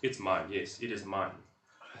this yours? It's mine. Yes, it is mine.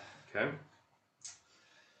 Okay.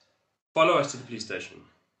 Follow us to the police station.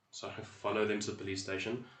 So I follow them to the police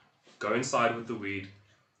station. Go inside with the weed.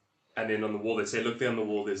 And then on the wall, they say, look there on the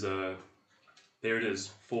wall, there it is.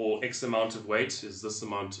 For X amount of weight is this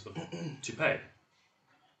amount to pay.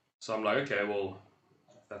 So I'm like, okay, well,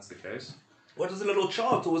 if that's the case. What was a little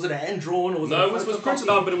chart, or was it hand-drawn? Or No, it was printed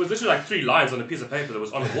out, but it was literally like 3 lines on a piece of paper that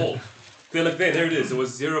was on the wall. They're like, there it is. It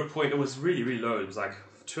was 0. It was really, really low. It was like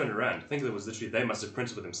 200 Rand. I think it was literally, they must have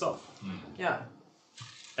printed it themselves. Yeah.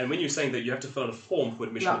 And when you're saying that you have to fill out a form for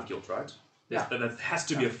admission of guilt, right? Yeah. That has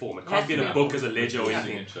to be a form. It can't be in a book as a ledger or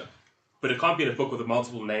anything. But it can't be in a book with the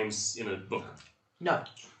multiple names in a book. No.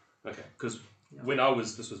 Okay, because when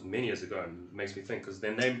this was many years ago, and it makes me think, because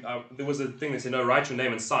their name, there was a thing that said, no, write your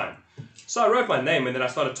name and sign. So I wrote my name, and then I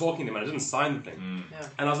started talking to them, and I didn't sign the thing. Yeah.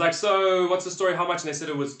 And I was like, so what's the story, how much? And they said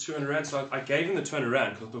it was 200 Rand, so I gave them the 200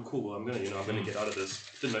 Rand, because I thought, cool, well, I'm gonna get out of this.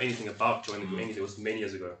 Didn't know anything about joining the gang, it was many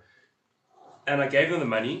years ago. And I gave them the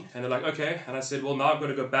money, and they're like, okay. And I said, well, now I've got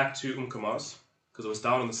to go back to Umkomaas, because it was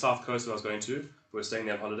down on the south coast where I was going to. We were staying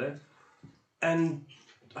there on holiday. And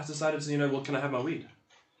I decided to, well, can I have my weed?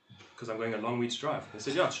 Because I'm going a long week's drive. They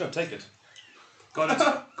said, yeah, sure, take it. Got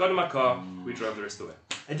in my car, we drove the rest of the way.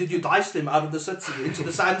 And did you dice them out of the city into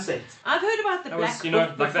the sunset? I've heard about the black book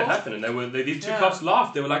like that before. happened, and these two cops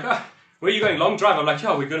laughed. They were like, where are you going? Long drive. I'm like,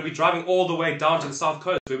 yeah, we're going to be driving all the way down to the south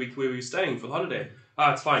coast where we're staying for the holiday.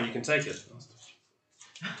 It's fine, you can take it.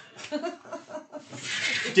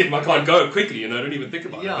 Get in my car and go quickly, don't even think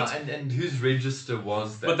about it. Yeah, and whose register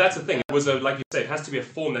was that? But that's the thing. It was like you said, it has to be a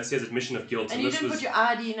form that says admission of guilt. And you didn't put your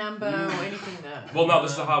ID number or anything there. Well, no,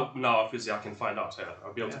 this is how now obviously I can find out. Yeah,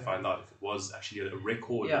 I'll be able to find out if it was actually a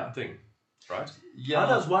record thing, right? Yeah.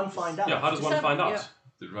 How does one find out? Yeah, how does one find out?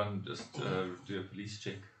 Yeah. To run, just do a police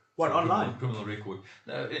check. What, online? Criminal record.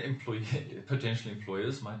 No, potential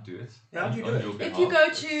employers might do it. How do you do it? If you go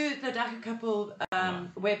to the Dhaka Couple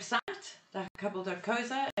website,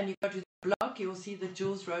 dhakacouple.coza, and you go to the blog, you will see that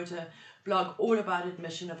Jules wrote a blog all about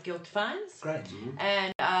admission of guilt fines. Great.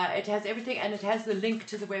 And it has everything, and it has the link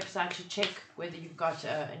to the website to check whether you've got,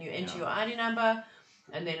 and you enter your ID number,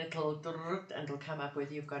 and then it'll come up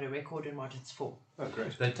whether you've got a record and what it's for. Oh,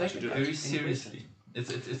 great. They take it very seriously. It's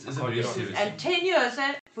a very serious. And 10 years,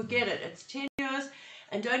 forget it. It's 10 years,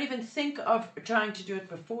 and don't even think of trying to do it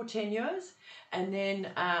before 10 years. And then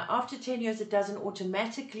after 10 years, it doesn't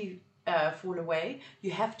automatically fall away.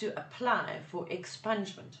 You have to apply for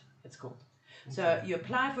expungement, it's called. So you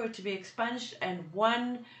apply for it to be expunged, and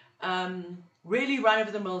one really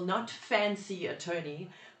run-of-the-mill, not fancy attorney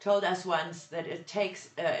told us once that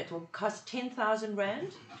it will cost 10,000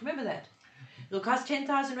 Rand. Do you remember that? It'll cost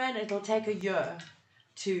 10,000 Rand, and it'll take a year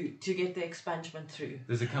to get the expungement through.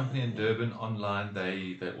 There's a company in Durban online,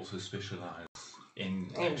 they also specialize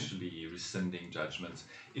in actually rescinding judgments.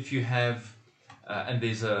 If you have, and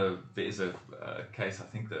there's a case, I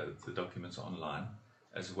think the documents are online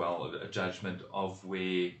as well, a judgment of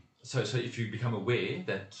where, so if you become aware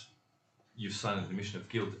that you've signed an admission of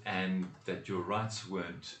guilt and that your rights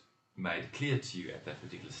weren't made clear to you at that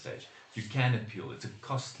particular stage, you can appeal. It's a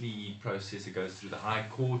costly process, it goes through the High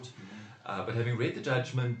Court. But having read the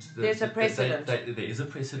judgment, there's a precedent. There is a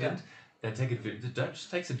precedent. They take it. The judge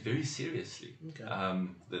takes it very seriously. Okay.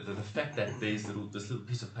 The fact that this little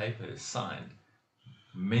piece of paper is signed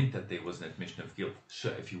meant that there was an admission of guilt.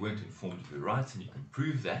 Sure, if you weren't informed of your rights and you can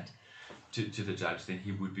prove that to the judge, then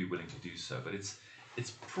he would be willing to do so. But it's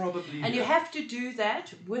probably, and you have to do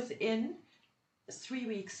that within 3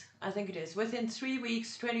 weeks. I think it is within 3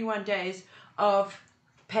 weeks, 21 days of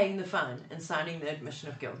paying the fine and signing the admission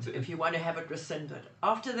of guilt if you want to have it rescinded.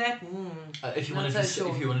 After that, if you want to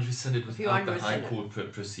rescind it without the High Court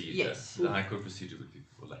procedure, yes. The High Court procedure would be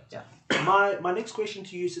for that. Yeah. My next question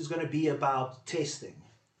to you is going to be about testing.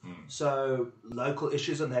 So local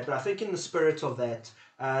issues and that, but I think in the spirit of that,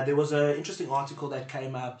 there was an interesting article that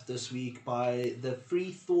came up this week by the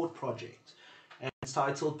Free Thought Project, and it's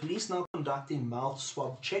titled "Police Now Conducting Mouth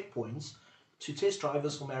Swab Checkpoints to Test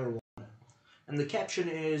Drivers for Marijuana." And the caption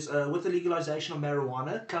is, with the legalization of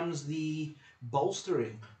marijuana comes the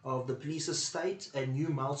bolstering of the police estate and new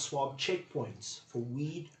mouth swab checkpoints for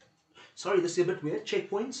weed. Sorry, this is a bit weird.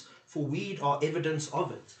 Checkpoints for weed are evidence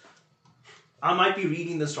of it. I might be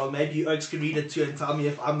reading this wrong. Maybe you Oaks can read it too and tell me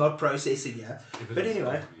if I'm not processing here. But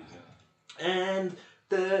anyway, and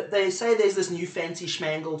they say there's this new fancy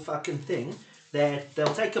schmangled fucking thing that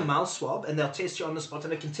they'll take a mouth swab and they'll test you on the spot,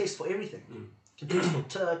 and it can test for everything. Can test for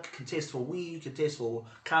Turk, can test for weed, can test for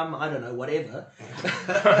cum, I don't know, whatever.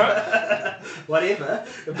 Whatever.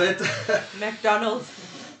 But McDonald's.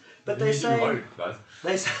 But they say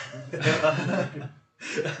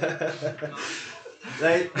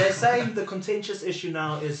they're saying the contentious issue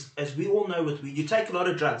now is, as we all know with weed, you take a lot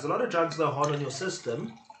of drugs. A lot of drugs that are hard on your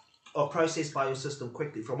system are processed by your system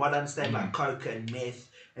quickly. From what I understand, like coke and meth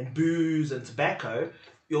and booze and tobacco,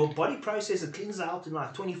 your body processes it, cleans out in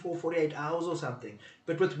like 24, 48 hours or something.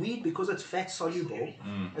 But with weed, because it's fat soluble,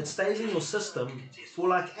 it stays in your system for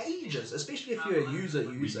like ages, especially if you're a user.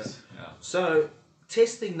 Yeah. So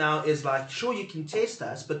testing now is like, sure, you can test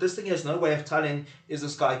us, but this thing has no way of telling, is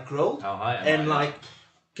this guy grilled? How high am and I? like,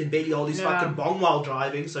 can barely hold his fucking bong while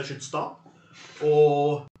driving, so should stop?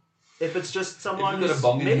 Or if it's just someone got a who's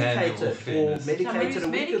bong in hand, medicated in all or fairness. medicated a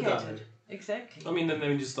Somebody week who's ago. medicated. Exactly. I mean, then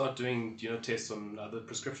when you start doing, tests on other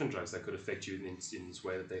prescription drugs that could affect you in this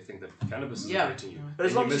way that they think that cannabis is affecting you. But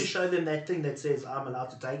as long as you show them that thing that says, I'm allowed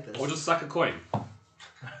to take this. Or just suck a coin.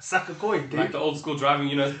 Suck a coin, dude. Like the old school driving,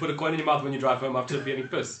 put a coin in your mouth when you drive home after being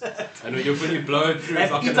pissed. And when you blow it through,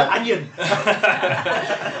 it's not Eat gonna... an onion.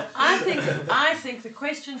 I think the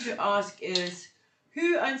question to ask is,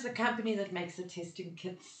 who owns the company that makes the testing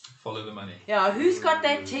kits? Follow the money. Yeah, who's got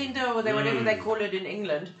that tender or whatever they call it in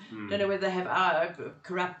England? Don't know whether they have our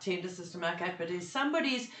corrupt tender system like that, but it's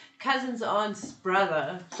somebody's cousin's aunt's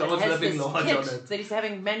brother Someone's that has living this large kit on it. that he's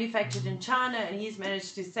having manufactured in China, and he's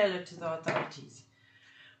managed to sell it to the authorities.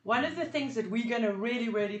 One of the things that we're going to really,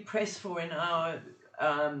 really press for in our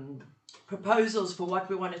proposals for what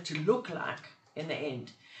we want it to look like in the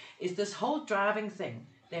end is this whole driving thing.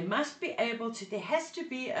 There has to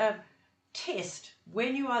be a test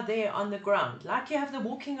when you are there on the ground. Like you have the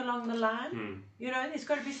walking along the line, there's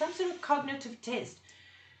got to be some sort of cognitive test.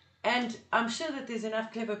 And I'm sure that there's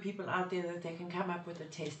enough clever people out there that they can come up with a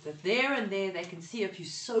test that there and there they can see if you're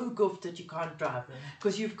so goofed that you can't drive.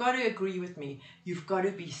 Because you've got to agree with me, you've got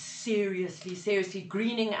to be seriously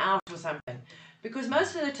greening out or something. Because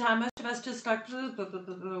most of the time, most of us just like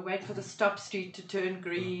wait for the stop street to turn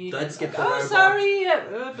green. Don't skip the oh, robot. sorry.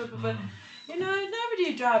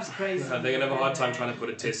 Nobody drives crazy. They're going to have a hard time trying to put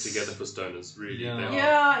a test together for stoners, really.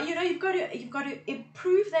 Yeah, you've got to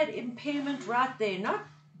improve that impairment right there, not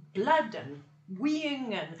blood and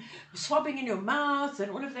weeing and swabbing in your mouth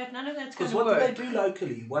and all of that. None of that's going to work. Because what do they do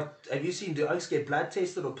locally? What have you seen? Do oaks get blood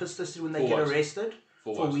tested or piss tested when they get arrested?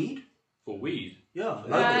 For weed? For weed? Yeah.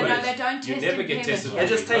 No, they don't test. You never get tested. They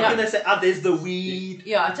just take it and say, there's the weed.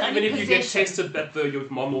 Yeah, it's even if you get possession. tested, that your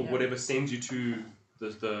mom or whatever sends you to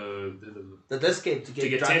the discount to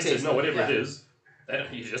get tested. tested. No, whatever it is.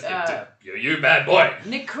 You just get you bad boy.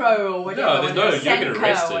 Necro or whatever. No, you get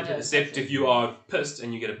arrested. Except if you are pissed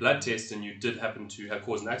and you get a blood test and you did happen to have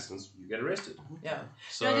caused an accident, you get arrested. Yeah.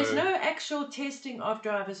 So no, there's no actual testing of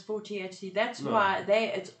drivers for THC. That's why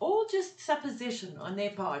it's all just supposition on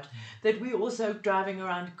their part that we're also driving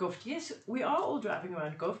around goofed. Yes, we are all driving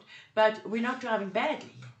around goofed, but we're not driving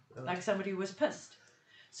badly, like somebody who was pissed.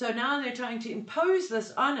 So now they're trying to impose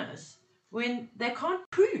this on us when they can't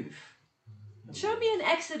prove. Show me an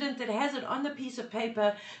accident that has it on the piece of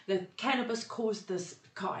paper that cannabis caused this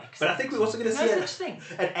car accident. But I think we're also going to see such thing.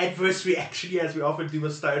 An adverse reaction, as we often do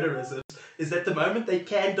with stonerism, is that the moment they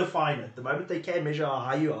can define it, the moment they can measure how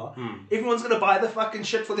high you are, everyone's going to buy the fucking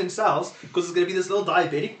shit for themselves because it's going to be this little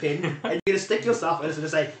diabetic pen and you're going to stick yourself and it's going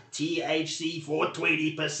to say THC for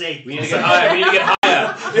 20%. We need to get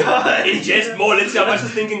higher. Ingest more. Let's see how much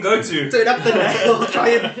this thing can go to. Turn up the nail, try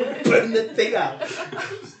and burn the thing out.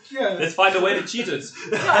 Yeah. Let's find a way to cheat it.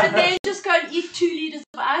 Yeah, and then just go and eat 2 liters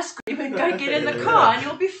of ice cream and go get in the car and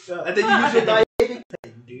you'll be fine. And then you use your diabetic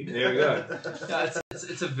pen, dude. There we go. Yeah,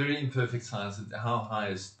 it's a very imperfect science. How high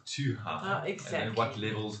is too high? Exactly. And what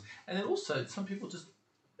levels. And then also, some people just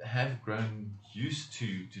have grown used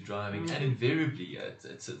to driving, and invariably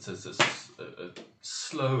it's a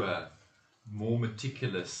slower, more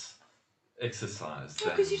meticulous exercise.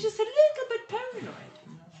 Because you're just a little bit paranoid.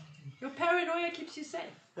 Your paranoia keeps you safe.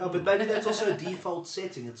 No, but maybe that's also a default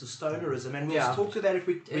setting. It's a stonerism, and we'll talk to that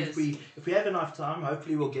if we have enough time.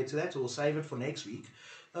 Hopefully, we'll get to that. We'll save it for next week.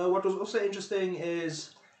 What was also interesting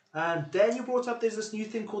is Dan, you brought up there's this new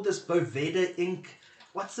thing called this Boveda Ink.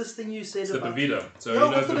 What's this thing you said about? The Boveda. So No,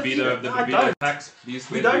 you know what's the Boveda, the Boveda? Boveda packs.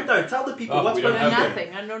 We don't know. Tell the people what's we don't I know have Boveda.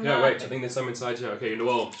 nothing. I know Yeah, nothing. wait. I think there's some inside here. Okay,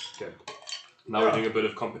 okay. Now we're doing a bit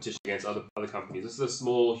of competition against other companies. This is a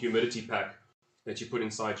small humidity pack that you put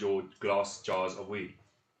inside your glass jars of weed.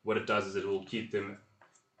 What it does is it will keep them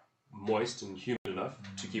moist and humid enough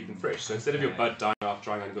to keep them fresh. So instead of your bud dying off,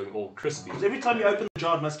 drying and going all crispy. Because every time you open the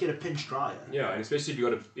jar, it must get a pinch drier. Yeah, and especially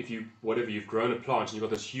if you've grown a plant and you've got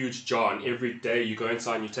this huge jar, and every day you go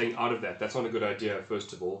inside and you're taking out of that. That's not a good idea.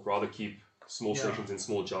 First of all, rather keep small sections in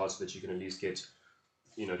small jars so that you can at least get,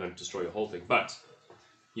 don't destroy your whole thing. But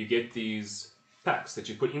you get these packs that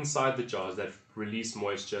you put inside the jars that release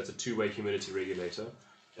moisture. It's a two-way humidity regulator,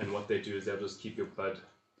 and what they do is they'll just keep your bud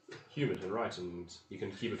humid and right, and you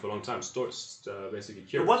can keep it for a long time. Basically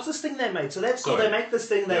cure. But what's this thing they made? So that's cool. Sorry. They make this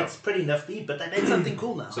thing that's pretty nifty, but they made something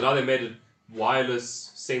cool now. So now they made a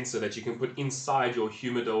wireless sensor that you can put inside your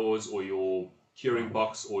humidors or your curing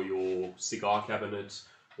box or your cigar cabinet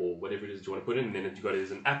or whatever it is you want to put in, and then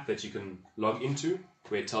there's an app that you can log into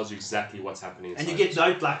where it tells you exactly what's happening inside. And you get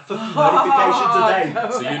like 50 notifications a day.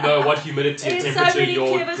 So you know what humidity and There's so temperature many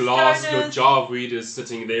your clever glass, stoners. your jar of weed is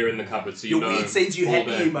sitting there in the cupboard. So Your weed sends you all happy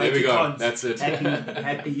day. emoticons. There we go. That's it.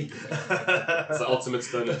 Happy. It's the ultimate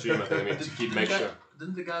stoner's dream, I think. To make sure.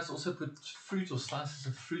 didn't the guys also put fruit or slices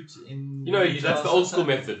of fruit in? You know, that's the old school something?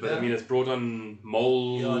 method, but I mean, it's brought on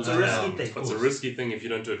mold. Yeah, it's a risky thing. It's a risky thing if you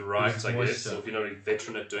don't do it right, It's I guess. moisture. Or if you're not a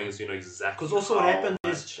veteran at doing this, you know exactly. Because also what how happens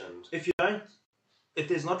much is and- if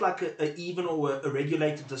there's not like a even or a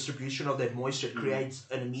regulated distribution of that moisture, it creates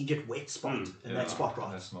an immediate wet spot, and Yeah, that spot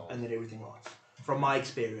rots, that's mold. and then everything rots. From my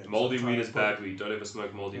experience, moldy I'm trying weed to is put- bad weed. Don't ever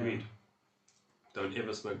smoke moldy weed. Don't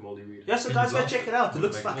ever smoke moldy weed. Yeah, so Can guys, you go blast check it? it out. It Will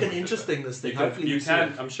looks make fucking more interesting. This thing. You Hopefully, you we see can.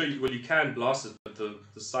 it. I'm sure you can blast it, but the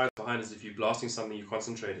science behind it is if you're blasting something, you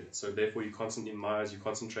concentrate it. So therefore, you constantly, in my eyes, you're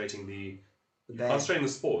concentrating concentrating the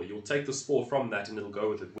spore. You'll take the spore from that, and it'll go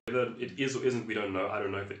with it. Whether it is or isn't, we don't know. I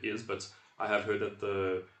don't know if it is, but I have heard that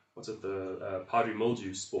the powdery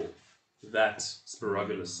mildew spore, that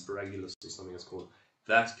spiraglus or something it's called,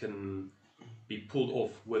 that can be pulled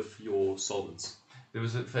off with your solvents. There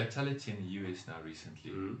was a fatality in the US now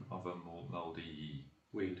recently Mm. of a moldy.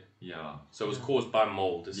 Weed. Yeah. So it was caused by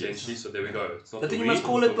mold, essentially. Yes. So there we go. It's not But the then you must weed,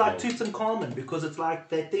 call it's it the like mold. Tutankhamun because it's like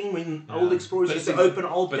that thing when Yeah. old explorers But used to it's- open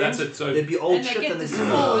old but things. that's it, so- There'd be old And they shit get and the they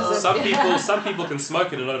spores. Some people can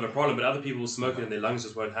smoke it and not have a problem, but other people will smoke it and their lungs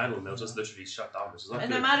just won't handle it. They'll just literally shut down, which is not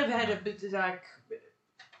And good. they might have had a bit of like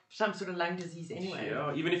some sort of lung disease anyway.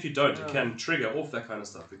 Yeah, even if you don't, it Oh. can trigger off that kind of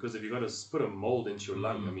stuff because if you've got to put a mold into your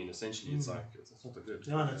lung, I mean, essentially, it's like it's not that good.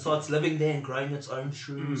 Yeah, and it starts living there and growing its own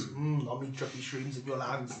shrooms. Omni trippy shrooms in your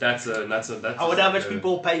lungs. That's I wonder how much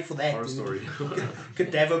people pay for that, horror dude. story.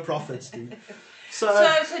 Cadaver profits, dude. So,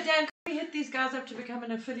 So Dan, can we hit these guys up to become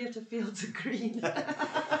an affiliate of Fields of Green?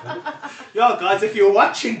 yeah, guys, if you're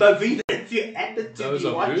watching Bovina, if you happen to Those be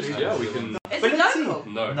are watching, good. Yeah, we can. Is But it let's see.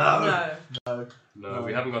 local? No, No. no,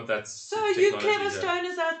 we haven't got that. So you technology clever yet.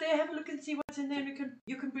 stoners out there, have a look and see what's in there, and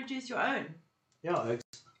you can produce your own. yeah,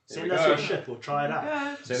 send we us go. your shit. We'll try it out.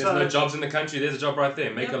 Yeah. So there's So- no jobs in the country. There's a job right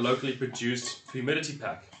there. Make Yep. a locally produced humidity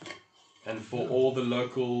pack, and for all the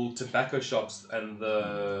local tobacco shops and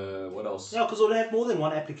the what else? Yeah, because we'll have more than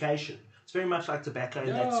one application. It's very much like tobacco in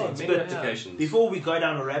that sense. many But applications. before we go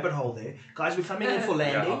down a rabbit hole there, guys, we're coming in for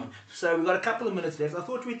landing. Yeah. So we've got a couple of minutes left. I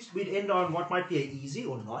thought we'd end on what might be an easy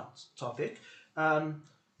or not topic.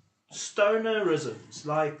 Stonerisms.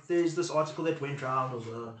 Like, there's this article that went round,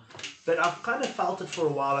 but I've kind of felt it for a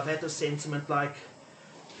while. I've had this sentiment like,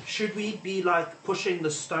 should we be like pushing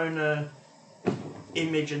the stoner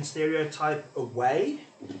image and stereotype away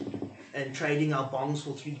and trading our bongs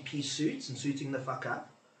for 3-piece suits and suiting the fuck up?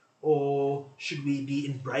 Or should we be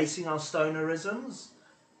embracing our stonerisms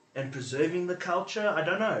and preserving the culture? I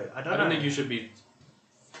don't know. I don't know. think you should be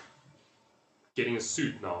getting a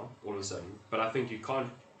suit now all of a sudden, but I think you can't.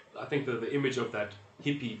 I think that the image of that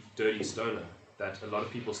hippie, dirty stoner that a lot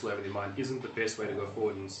of people still have in their mind isn't the best way to go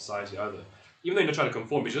forward in society either. Even though you're not trying to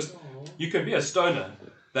conform, it's just you can be a stoner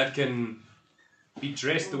that can be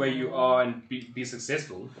dressed the way you are and be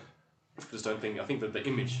successful. I just don't think. I think that the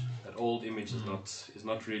image, that old image, is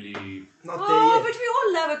not really. Not there Oh, yet. but we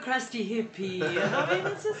all love a crusty hippie. I mean,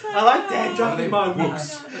 it's just like, I like that, oh, dropping my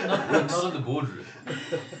whoops. Not in the boardroom.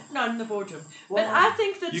 Not in the boardroom. Well, but I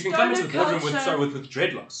think that You can come into stoner the boardroom culture... with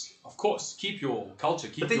dreadlocks, of course. Keep your culture.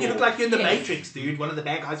 Keep But then your, you look like you're in the Yes. Matrix, dude. One of the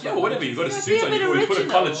bad guys. yeah, whatever. You've got a Yeah, suit be a on. bit You put a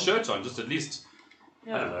original. collared shirt on, just at least.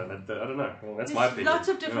 Yeah. I don't know. I don't know. Well, that's There's my opinion. lots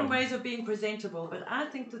of different Yeah. ways of being presentable, but I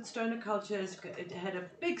think that stoner culture has it had a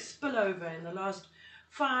big spillover in the last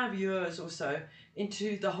 5 years or so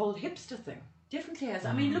into the whole hipster thing. Definitely has.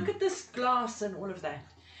 I mean, look at this glass and all of that.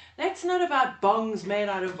 That's not about bongs made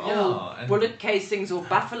out of old and- bullet casings or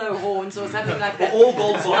buffalo horns or something like that. All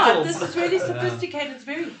gold No, bottles. this is really sophisticated. It's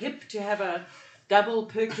very hip to have a double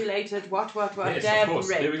percolated what Yes, dab of course.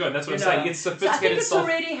 red. There we go. That's what you I'm saying. know. It's So I think sophisticated it's stuff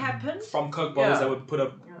already happened. from Coke bottles Yeah. that would put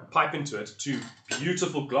a pipe into it to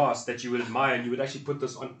beautiful glass that you would admire, and you would actually put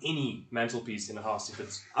this on any mantelpiece in a house if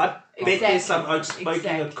it's. I bet Exactly. there's some oaks smoking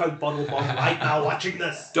Exactly. a Coke bottle bomb right now watching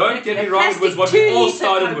this. Don't get me A wrong. It was plastic what we all 2-litre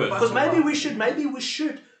started Coke with. bottle. Because maybe we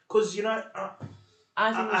should. Because, you know,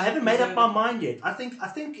 I think we I should haven't made up preserve my it. mind yet. I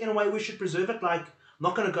think in a way we should preserve it. Like, I'm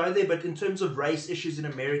not going to go there, but in terms of race issues in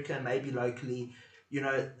America and maybe locally, you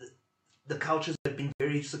know, the cultures have been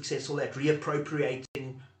very successful at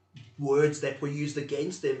reappropriating words that were used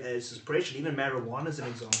against them as oppression, even marijuana as an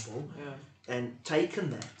example, and taken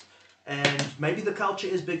that. And maybe the culture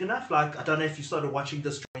is big enough. Like, I don't know if you started watching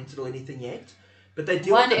Disjointed or anything yet, but they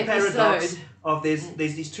deal One with the paradox episode. of there's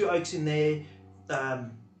these two oaks in there.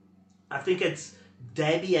 I think it's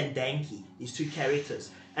Dabby and Danky, these two characters,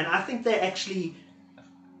 and I think they're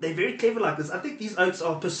very clever like this. I think these oaks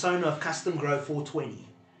are a persona of Custom Grow 420.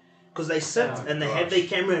 Because they sit and they have their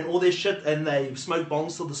camera and all their shit and they smoke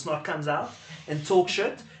bongs till the snot comes out and talk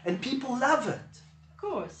shit and people love it. Of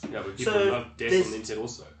course. Yeah, but people So, love death there's- on the internet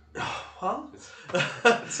also. Well,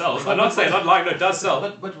 It sells. I'm not saying, not lying, no, it does sell.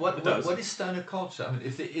 But what is stoner culture? I mean,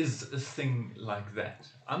 if there is a thing like that,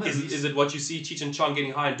 Is it what you see Cheech and Chong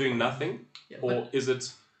getting high and doing nothing? Yeah, or is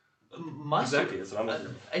it... Exactly, that's what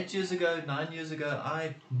I'm 8 years ago, 9 years ago,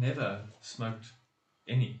 I never smoked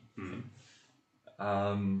any.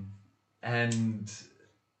 And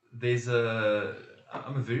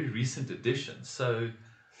I'm a very recent addition, so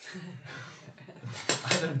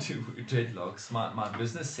I don't do dreadlocks. My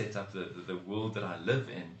business setup, the world that I live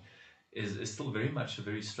in, is still very much a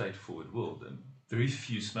very straightforward world, and very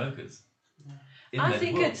few smokers. I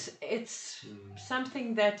think it's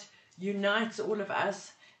something that unites all of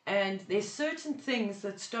us, and there's certain things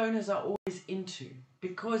that stoners are always into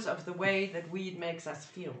because of the way that weed makes us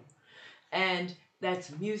feel, and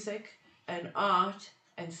that's music and art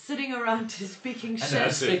and sitting around to speaking shit.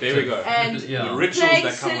 That's it, there we go. And the rituals playing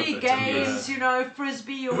that come silly with it. games, you know,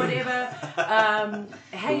 frisbee or whatever. The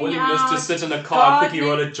Hanging willingness out, to sit in a car, quickly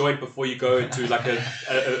gardening. roll a joint before you go to like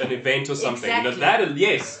an event or something. You know, Exactly. that is,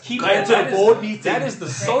 yes, keep Going that. to a That is- board meeting. That is the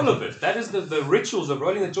soul of it. That is the rituals of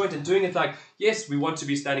rolling the joint and doing it like, yes, we want to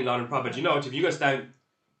be standing loud and proud, but you know what, if you go stand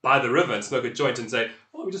by the river and smoke a joint and say,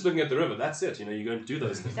 oh, we're just looking at the river, that's it. You know, you're going to do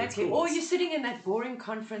those things. Exactly. It's cool. Or you're sitting in that boring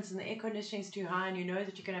conference and the air conditioning's too high and you know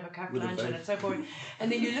that you can have a cup With a lunch and vape. it's so boring.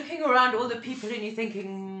 And then you're looking around all the people and you're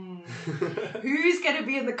thinking, who's going to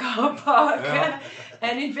be in the car park? Yeah.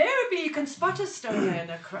 And invariably you can spot a stoner in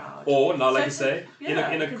a crowd. Or, now like So you it's say, in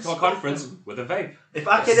you a can spot conference them. with a vape. if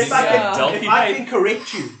I Yeah. can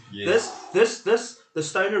correct you, Yes. the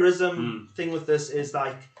stonerism thing with this is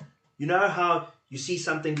like, you know how you see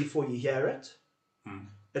something before you hear it?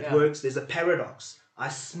 It Yeah. works. There's a paradox. I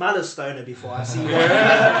smell a stoner before I see one.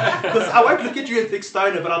 Because I won't look at you and think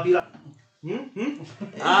stoner, but I'll be like, it's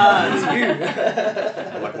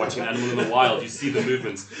you. Like watching an animal in the wild, you see the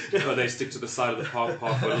movements. Oh, they stick to the side of the path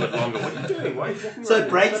for a little bit longer. What are you doing? Why are you walking So around? it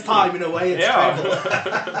breaks time in a way. It's travel.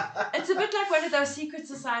 It's a bit like one of those secret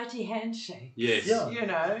society handshakes. Yes. Yeah. You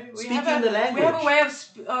know, we Speaking have the we have a language.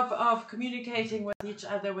 way of communicating with each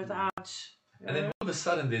other without. And then all of a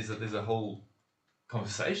sudden, there's a whole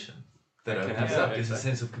conversation that Okay, opens yeah, up. There's a exactly.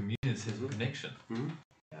 sense of communion, a sense of connection.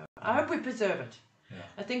 I hope we preserve it. Yeah.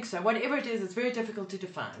 I think so. Whatever it is, it's very difficult to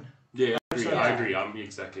define. Yeah, I agree. So, I yeah. agree.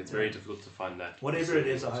 Exactly. It's very difficult to find that. Whatever it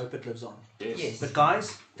is, I hope it lives on. Yes. But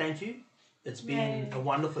guys, thank you. It's been Yay. a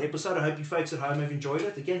wonderful episode. I hope you folks at home have enjoyed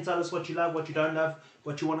it. Again, tell us what you love, what you don't love,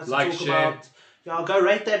 what you want us Like, to talk share. about. Yeah, I'll go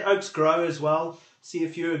rate that Oaks Grow as well. See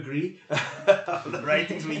if you agree on the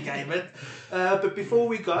ratings we gave it. But before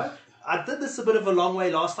we go, I did this a bit of a long way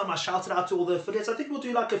last time. I shouted out to all the affiliates. I think we'll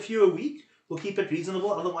do like a few a week. We'll keep it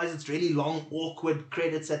reasonable. Otherwise, it's really long, awkward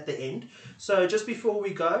credits at the end. So just before we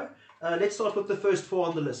go, let's start with the first 4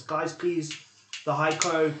 on the list. Guys, please, the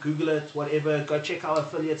Heiko, Google it, whatever. Go check our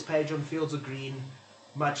affiliates page on Fields of Green.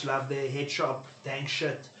 Much love there. Head shop, dang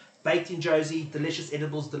shit. Baked in Josie, delicious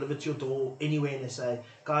edibles delivered to your door anywhere in SA.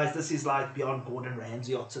 Guys, this is like beyond Gordon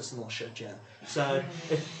Ramsay artisanal shit, yeah. So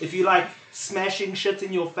if you like smashing shit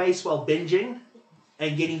in your face while binging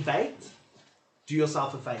and getting baked, do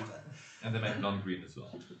yourself a favor. And they make non-green as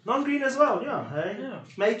well. Non-green as well, yeah. Hey? Yeah.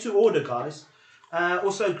 Made to order, guys.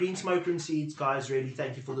 Also, Green Smoke Room Seeds, guys, really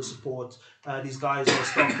thank you for the support. These guys will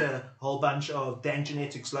stock a whole bunch of dank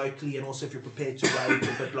genetics locally, and also if you're prepared to wait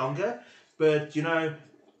a bit longer. But, you know,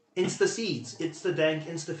 Insta Seeds, Insta Dank,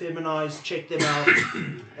 Insta Feminized, check them out.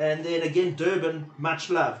 And then again, Durban, much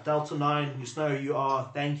love. Delta 9, you know who you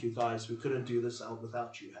are. Thank you, guys. We couldn't do this out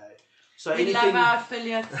without you, hey. So We love our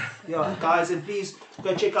affiliates. yeah, guys, and please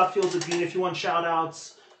go check out Fields of Green if you want shout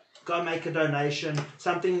outs. Go make a donation.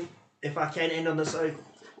 Something, if I can end on this,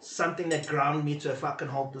 something that ground me to a fucking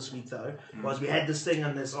halt this week though was we had this thing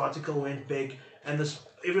and this article went big and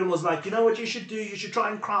everyone was like, you know what you should do? You should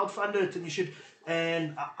try and crowdfund it and you should.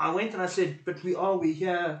 And I went and I said, but we're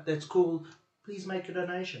here. That's cool. Please make a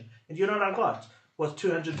donation. And you know what I got? Was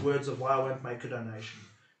 200 words of why I won't make a donation.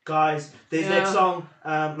 Guys, there's that song,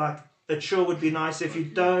 like, it sure would be nice if you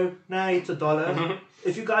donate $1.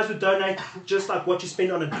 If you guys would donate just like what you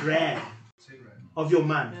spend on a gram of your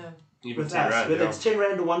month Even with 10 us, rand, whether yeah. it's 10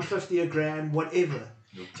 rand or 150 a gram, whatever.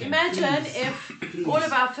 Imagine if Please. all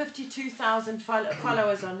of our 52,000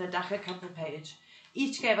 followers on the Dacha Couple page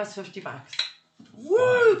each gave us $50.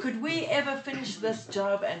 Woo! Could we ever finish this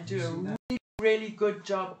job and do a really, really good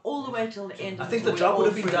job all the way till the end? I think the until we're job would all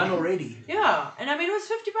have been free? done already. Yeah, and I mean it was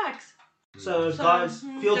 $50. So, So, guys,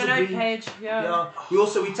 Fields of donate Green. page, yeah.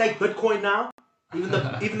 Yeah. We take Bitcoin now,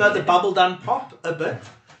 even though the bubble done pop a bit.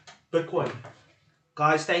 Bitcoin.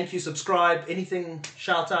 Guys, thank you. Subscribe. Anything?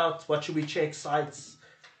 Shout out. What should we check? Sites.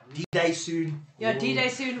 D-Day soon. Yeah, D-Day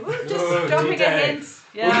soon. Ooh, just Oh, dropping a D-Day. hint.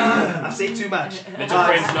 Yeah. I've said too much. Let your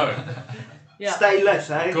friends know. Yeah. Stay lit,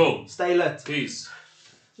 eh? Cool. Stay lit. Peace.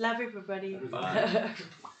 Love everybody. Bye.